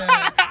 Stupid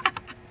ass.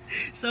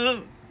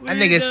 So That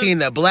nigga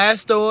seen a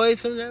Blastoise.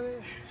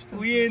 Something.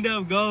 we end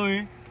up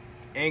going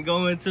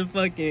to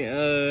fucking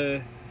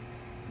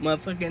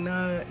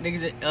motherfucking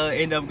niggas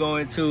end up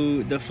going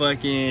to the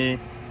fucking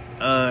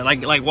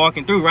like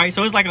walking through, right?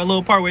 So it's like a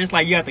little part where it's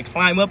like you have to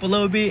climb up a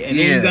little bit and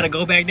then Yeah. you gotta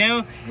go back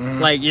down. Mhm.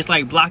 Like it's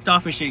like blocked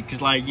off and shit,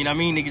 cause like, you know what I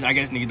mean? Niggas, I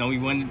guess niggas don't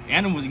even want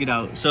animals to get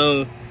out.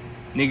 So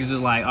niggas was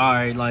like, all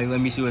right, like let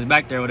me see what's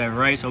back there or whatever,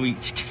 right? So we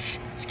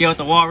scaled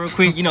the wall real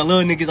quick. You know,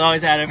 little niggas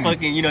always had that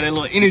fucking, you know, that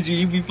little energy.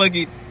 You be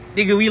fucking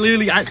nigga, we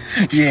literally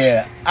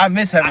Yeah, I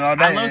miss having all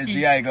that I low-key-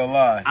 energy. I ain't gonna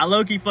lie. I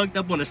low-key fucked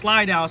up on the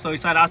slide down, so he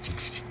started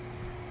out.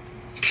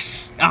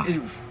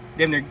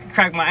 Damn near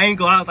cracked my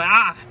ankle. I was like,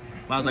 ah.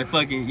 But I was like,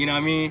 fucking, you know what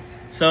I mean?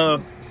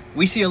 So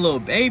we see a little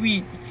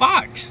baby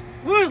fox.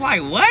 We was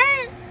like,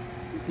 what?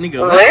 Nigga,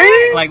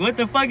 what? Like, what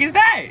the fuck is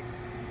that?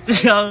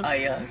 So, Oh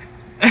yeah.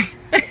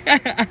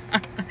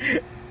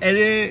 and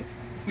then,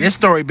 This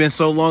story been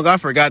so long, I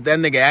forgot that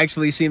nigga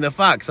actually seen a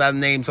fox. I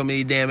named so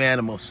many damn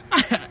animals.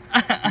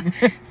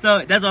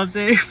 so that's what I'm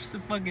saying. It's the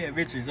fucking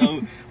adventure.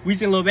 So we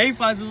seen a little baby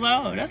fox. Was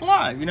like, oh, that's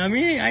live. You know what I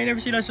mean? I ain't never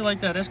seen that shit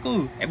like that. That's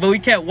cool. But we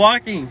kept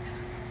walking.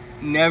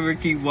 Never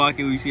keep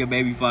walking when we see a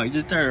baby fox.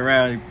 Just turn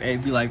around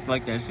and be like,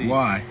 fuck that shit.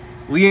 Why?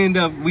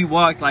 We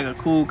walked like a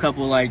cool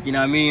couple, like, you know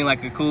what I mean?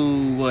 Like a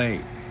cool,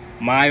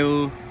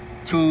 mile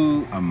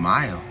to, A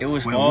mile. it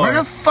was Wait, far. where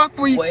the fuck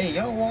were you? Wait,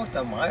 y'all walked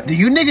a mile? Do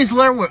you niggas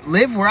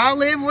live where I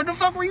live? Where the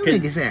fuck were you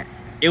niggas at?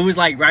 It was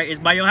like, right, it's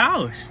by your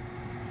house.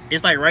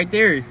 It's like right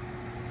there.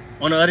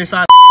 On the other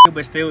side,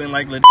 but still in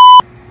like,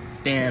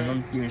 damn,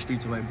 I'm giving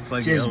streets away.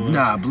 Fuck Just it,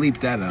 bleep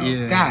that out.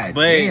 Yeah, God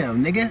but-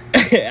 damn, nigga.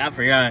 I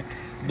forgot.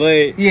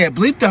 But, Yeah,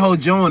 bleep the whole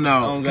joint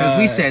out Oh, because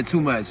we God. said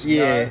too much.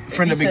 yeah.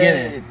 From the If you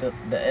beginning. said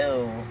The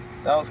L,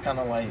 that was kind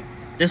of like.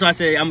 That's why I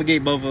said I'm gonna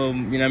get both of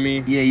them, you know what I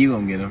mean? Yeah, you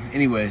gonna get them.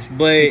 Anyways,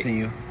 But-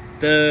 continue.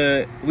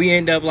 We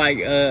end up like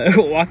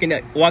walking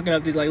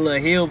up this like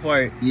little hill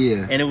part,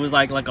 Yeah. and it was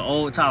like an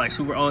old tile, like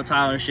super old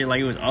tile and shit.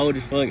 Like it was old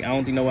as fuck. I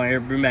don't think nobody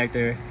ever been back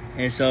there.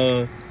 And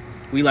so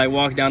we like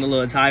walked down the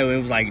little tile. It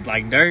was like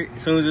dirt.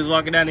 As soon as we was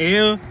walking down the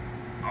hill,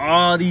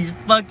 all these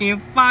fucking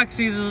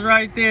foxes was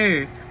right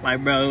there.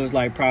 Like, bro, it was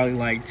like probably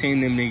like 10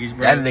 of them niggas,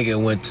 bro. That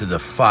nigga went to the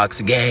Fox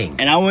Gang.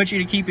 And I want you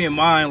to keep in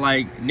mind,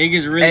 like,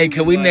 niggas really. Hey,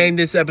 can we like, name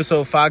this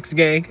episode Fox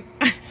Gang?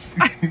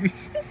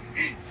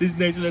 this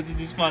next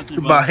message is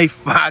sponsored by. By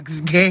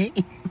Fox Gang.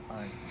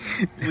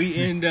 We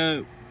end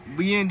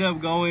up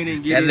going and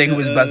That getting. nigga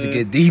was about to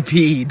get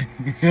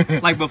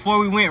DP'd. Like before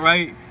we went,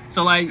 right?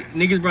 So like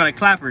niggas brought a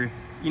clapper.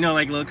 You know,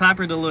 like little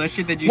clapper, the little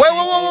shit that you.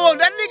 Whoa.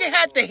 That nigga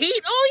had the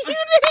heat on you,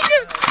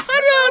 nigga.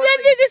 Hold on, that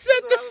nigga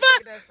said the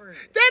fuck.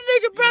 That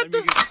nigga brought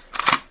the.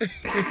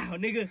 Oh,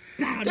 nigga.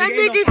 That ain't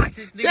no nigga-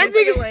 foxes, that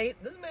nigga- Wait,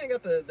 this man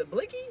got the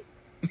blicky?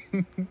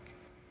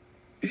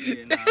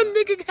 Yeah, That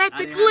nigga had I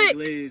the didn't have click.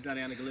 the glaze. I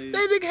didn't have the glaze.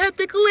 That nigga had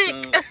the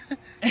click.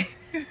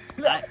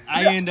 So,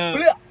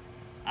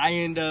 I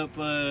end up.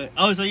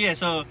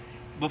 So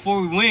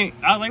before we went,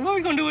 I was like, "What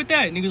we gonna do with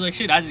that?" Niggas like,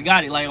 "Shit, I just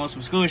got it like on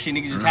some school shit."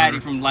 Niggas just had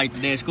it from like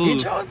their school.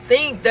 Did y'all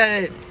think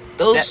that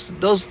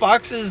those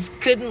foxes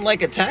couldn't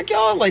like attack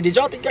y'all? Like, did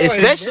y'all think y'all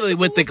Especially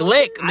with the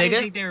glick, I didn't nigga.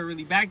 think they were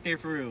really back there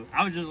for real.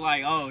 I was just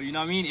like, oh, you know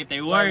what I mean? If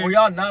they were, Like, were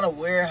y'all not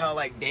aware how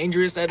like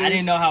dangerous that is? I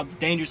didn't know how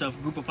dangerous a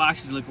group of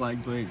foxes look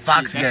like, but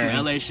Fox shit, that's gang.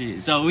 some LA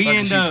shit. So we What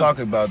end is you up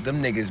talking about?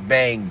 Them niggas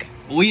bang.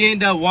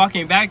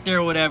 walking back there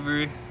or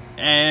whatever.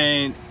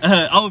 And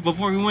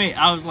before we went,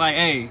 I was like,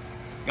 hey,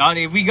 y'all,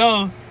 if we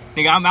go,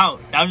 nigga, I'm out.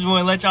 I just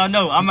want to let y'all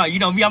know I'm out. You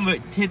know me, I'm gonna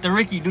hit the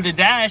Ricky, do the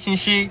dash and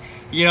shit.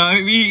 You know,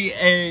 me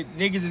and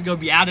niggas is gonna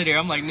be out of there.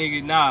 I'm like,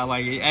 nigga, nah.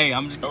 Like, hey,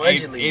 I'm just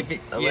Allegedly.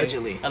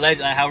 allegedly,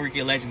 how Ricky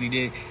allegedly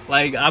did.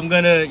 Like, I'm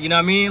gonna, you know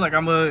what I mean? Like,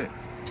 I'm gonna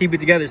keep it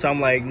together. So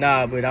I'm like,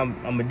 nah, but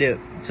I'm a dip.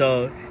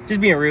 So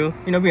just being real,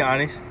 you know, being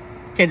honest.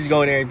 Can't just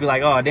go there and be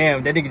like, oh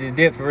damn, that nigga just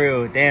dipped for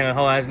real. Damn,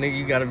 whole ass nigga.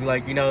 You gotta be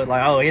like, you know,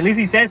 like, oh, at least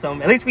he said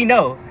something. At least we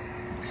know.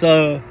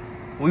 So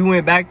we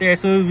went back there as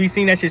soon as we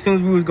seen that shit. As soon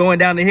as we was going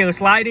down the hill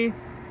sliding.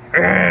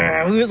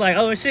 We was like,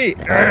 oh shit.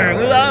 We was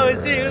like, oh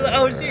shit. We was like,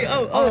 oh shit.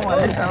 Oh.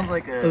 This sounds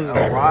like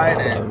a ride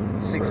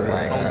at Six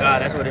Flags. Oh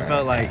god, that's what it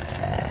felt like.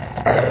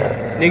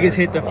 Niggas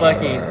hit the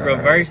fucking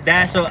reverse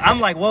dash. So I'm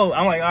like, whoa.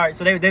 I'm like, all right.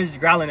 So they was just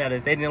growling at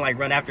us. They didn't like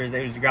run after us.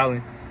 They was just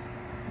growling.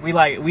 We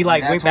went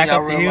back up the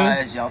hill.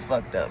 Realized y'all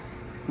fucked up.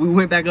 We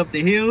went back up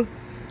the hill,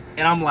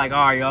 and I'm like,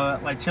 all right,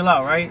 y'all, like chill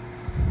out, right?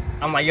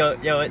 I'm like, yo,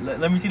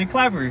 let me see the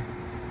clapper.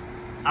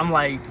 I'm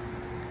like,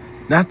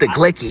 Not the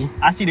glicky.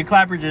 I see the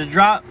clapper just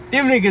drop.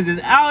 Them niggas is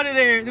out of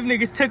there. Them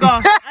niggas took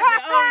off. I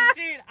said, oh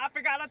shit, I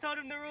forgot I told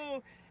them the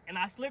rule. And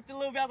I slipped a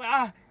little bit.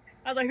 I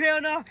was like,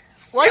 hell no.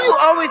 Why you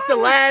always the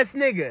last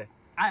nigga?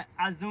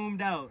 I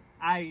zoomed out.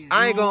 I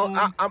ain't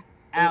gonna.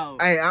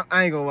 out. Hey,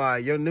 I ain't gonna lie.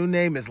 Your new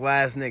name is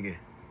Last Nigga.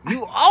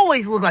 You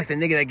always look like the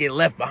nigga that get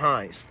left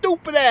behind.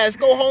 Stupid ass.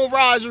 Go home,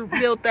 Roger.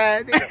 Built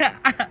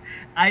that.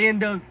 I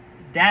end up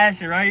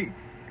dashing, right?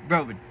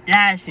 Bro, but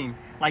dashing.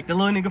 Like the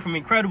little nigga from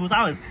Incredibles.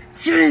 I was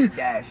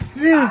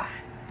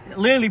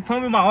literally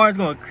pumping my arms,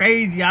 going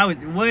crazy. I was,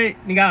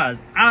 nigga, I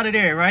was out of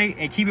there, right?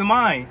 And keep in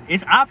mind,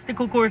 it's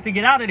obstacle course to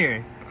get out of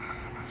there.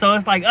 So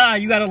it's like,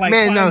 you gotta like,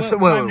 Man, no. up, So,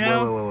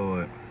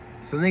 wait.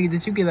 So, nigga,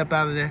 did you get up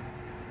out of there?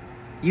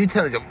 You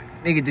tell me,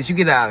 nigga, did you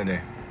get out of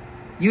there?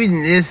 You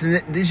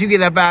did you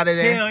get up out of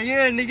there? Hell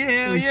yeah, nigga,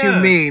 hell What yeah.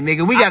 you mean,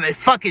 nigga? We got a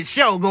fucking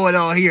show going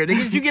on here.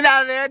 Nigga, did you get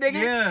out of there, nigga?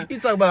 Yeah. You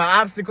talking about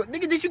an obstacle.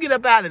 Nigga, did you get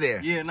up out of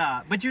there? Yeah,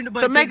 nah. But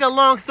To make a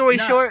long story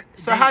short,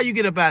 so they- how you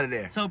get up out of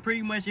there? So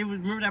pretty much, it was,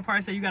 remember that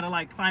part said you gotta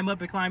like climb up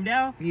and climb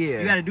down? Yeah.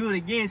 You gotta do it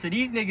again. So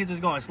these niggas was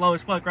going slow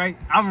as fuck, right?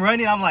 I'm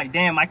running, I'm like,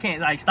 damn, I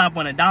can't like stop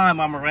on a dime.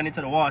 I'm gonna run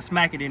into the wall,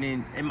 smack it, and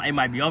then it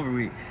might be over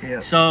with.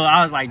 Yeah. So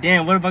I was like,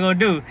 damn, what am I gonna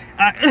do?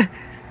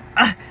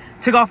 I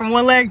took off from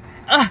one leg.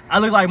 I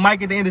look like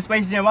Mike at the end of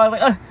Space Jam. I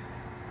was like,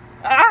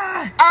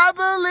 I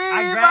believe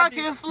I grabbed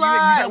can it.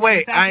 fly. You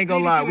Wait, know, I ain't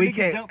gonna lie. niggas We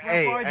jump can't. for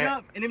a far Hey,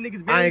 jump, and them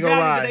niggas I barely ain't gonna got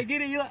it, lie. They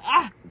get it. You're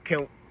like,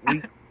 can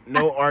we?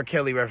 No R.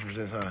 Kelly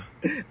references, huh?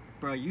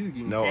 bro, you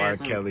getting No R.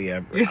 canceled. Kelly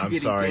ever. You're I'm getting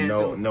sorry.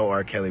 canceled. No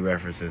R. Kelly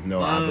references.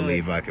 No, I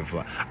believe I can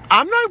fly.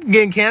 I'm not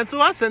getting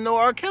canceled. I said no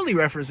R. Kelly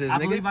references, I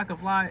nigga. believe I could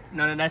fly.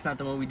 No, that's not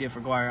the one we did for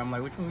Guire. I'm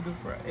like, which one we do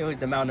for? It was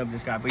the Mountain Up in the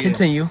Sky. But yeah.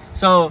 Continue.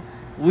 So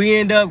we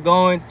end up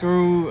going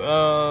through.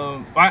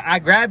 I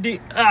grabbed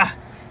it,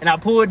 and I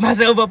pulled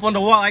myself up on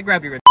the wall. I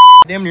grabbed it,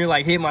 damn near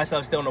like hit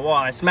myself still on the wall.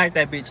 I smacked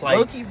that bitch like.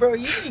 Loki, bro,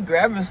 you be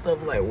grabbing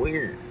stuff like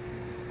weird.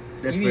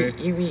 That's you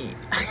fair. be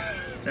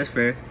That's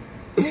fair.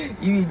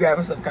 you be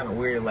grabbing stuff kind of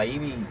weird. Like you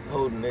be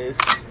holding this.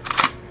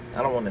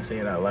 I don't want to say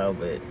it out loud,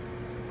 but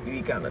you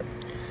be kind of.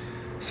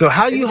 So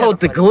how you kinda hold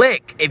the funny.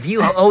 glick if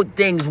you hold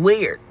things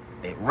weird?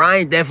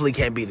 Ryan definitely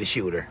can't be the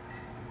shooter.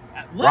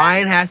 What?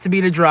 Ryan has to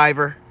be the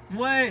driver.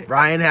 What?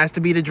 Ryan has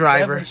to be the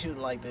driver. Definitely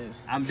shooting like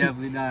this. I'm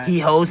definitely not. He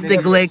holds the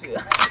Nigga,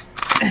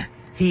 glick.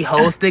 He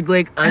holds the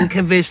glick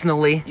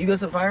unconventionally. You go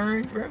to the firing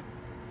range, bro?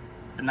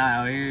 Not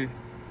out here.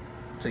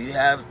 So you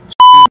have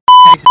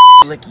Texas.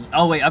 Licky.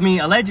 Oh wait, I mean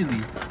allegedly.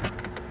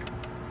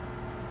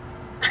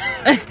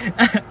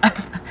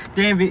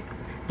 Damn it.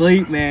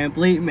 Bleep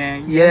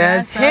man.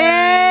 Yes.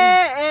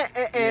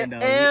 Yeah,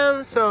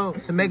 no. So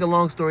to make a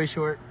long story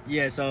short,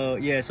 Yeah, so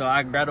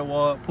I grabbed a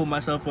wall, pulled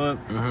myself up,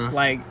 Mhm.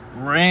 like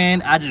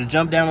ran. I just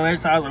jumped down on the other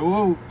side. I was like,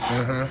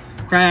 whoa,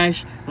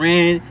 crash,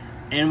 ran,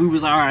 and we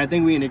was like, all right, I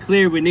think we in the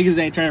clear, but niggas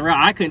ain't turning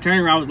around. I couldn't turn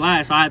around, I was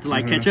last, so I had to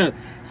like catch up.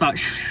 So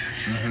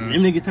them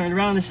niggas turned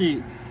around and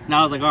shit. And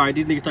I was like, all right,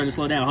 these niggas starting to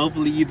slow down.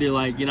 Hopefully either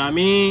like, you know what I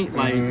mean?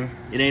 Like,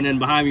 it ain't nothing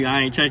behind me,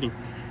 I ain't checking.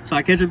 So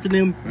I catch up to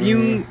them, we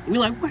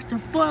like, what the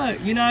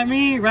fuck? You know what I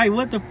mean? Right,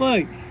 what the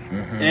fuck?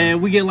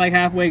 And we get like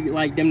halfway,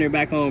 like them there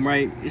back home,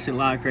 right? It's a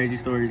lot of crazy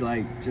stories,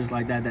 like just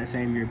like that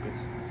same year.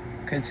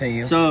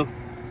 continue. So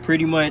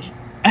pretty much,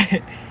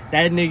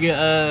 that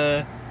nigga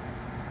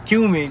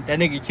Cumin, that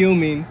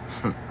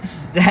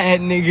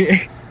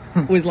nigga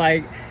was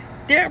like,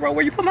 damn, bro,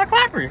 where you put my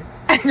clapper?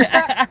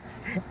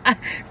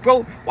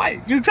 Bro,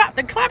 why you dropped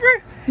the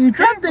clapper? You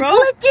dropped the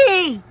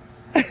Blicky.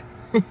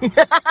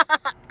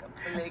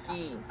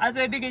 Licky. I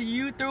said, nigga,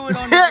 you threw it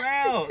on the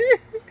ground.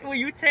 When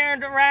you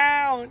turned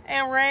around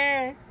and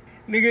ran,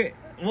 nigga,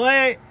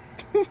 what?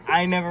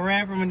 I ain't never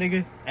ran from a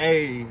nigga.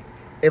 Hey,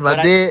 If But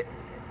I did,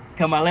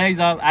 cut my legs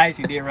off. I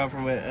actually did run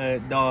from a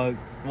dog.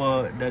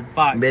 Well, the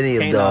fox. Many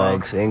of canine.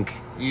 dogs, Inc.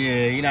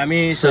 Yeah, you know what I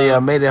mean? So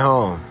y'all made it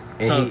home.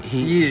 And So,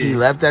 he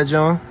left that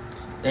joint?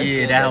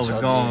 Yeah, that was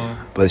gone.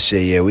 But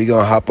shit, yeah, we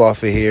gonna hop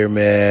off of here,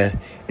 man.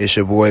 It's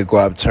your boy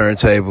Guap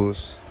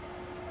Turntables.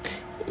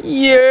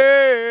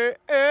 Yeah.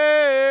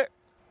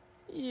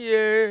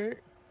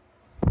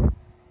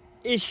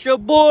 It's your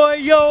boy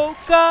Yo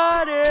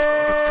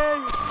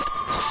Gotti.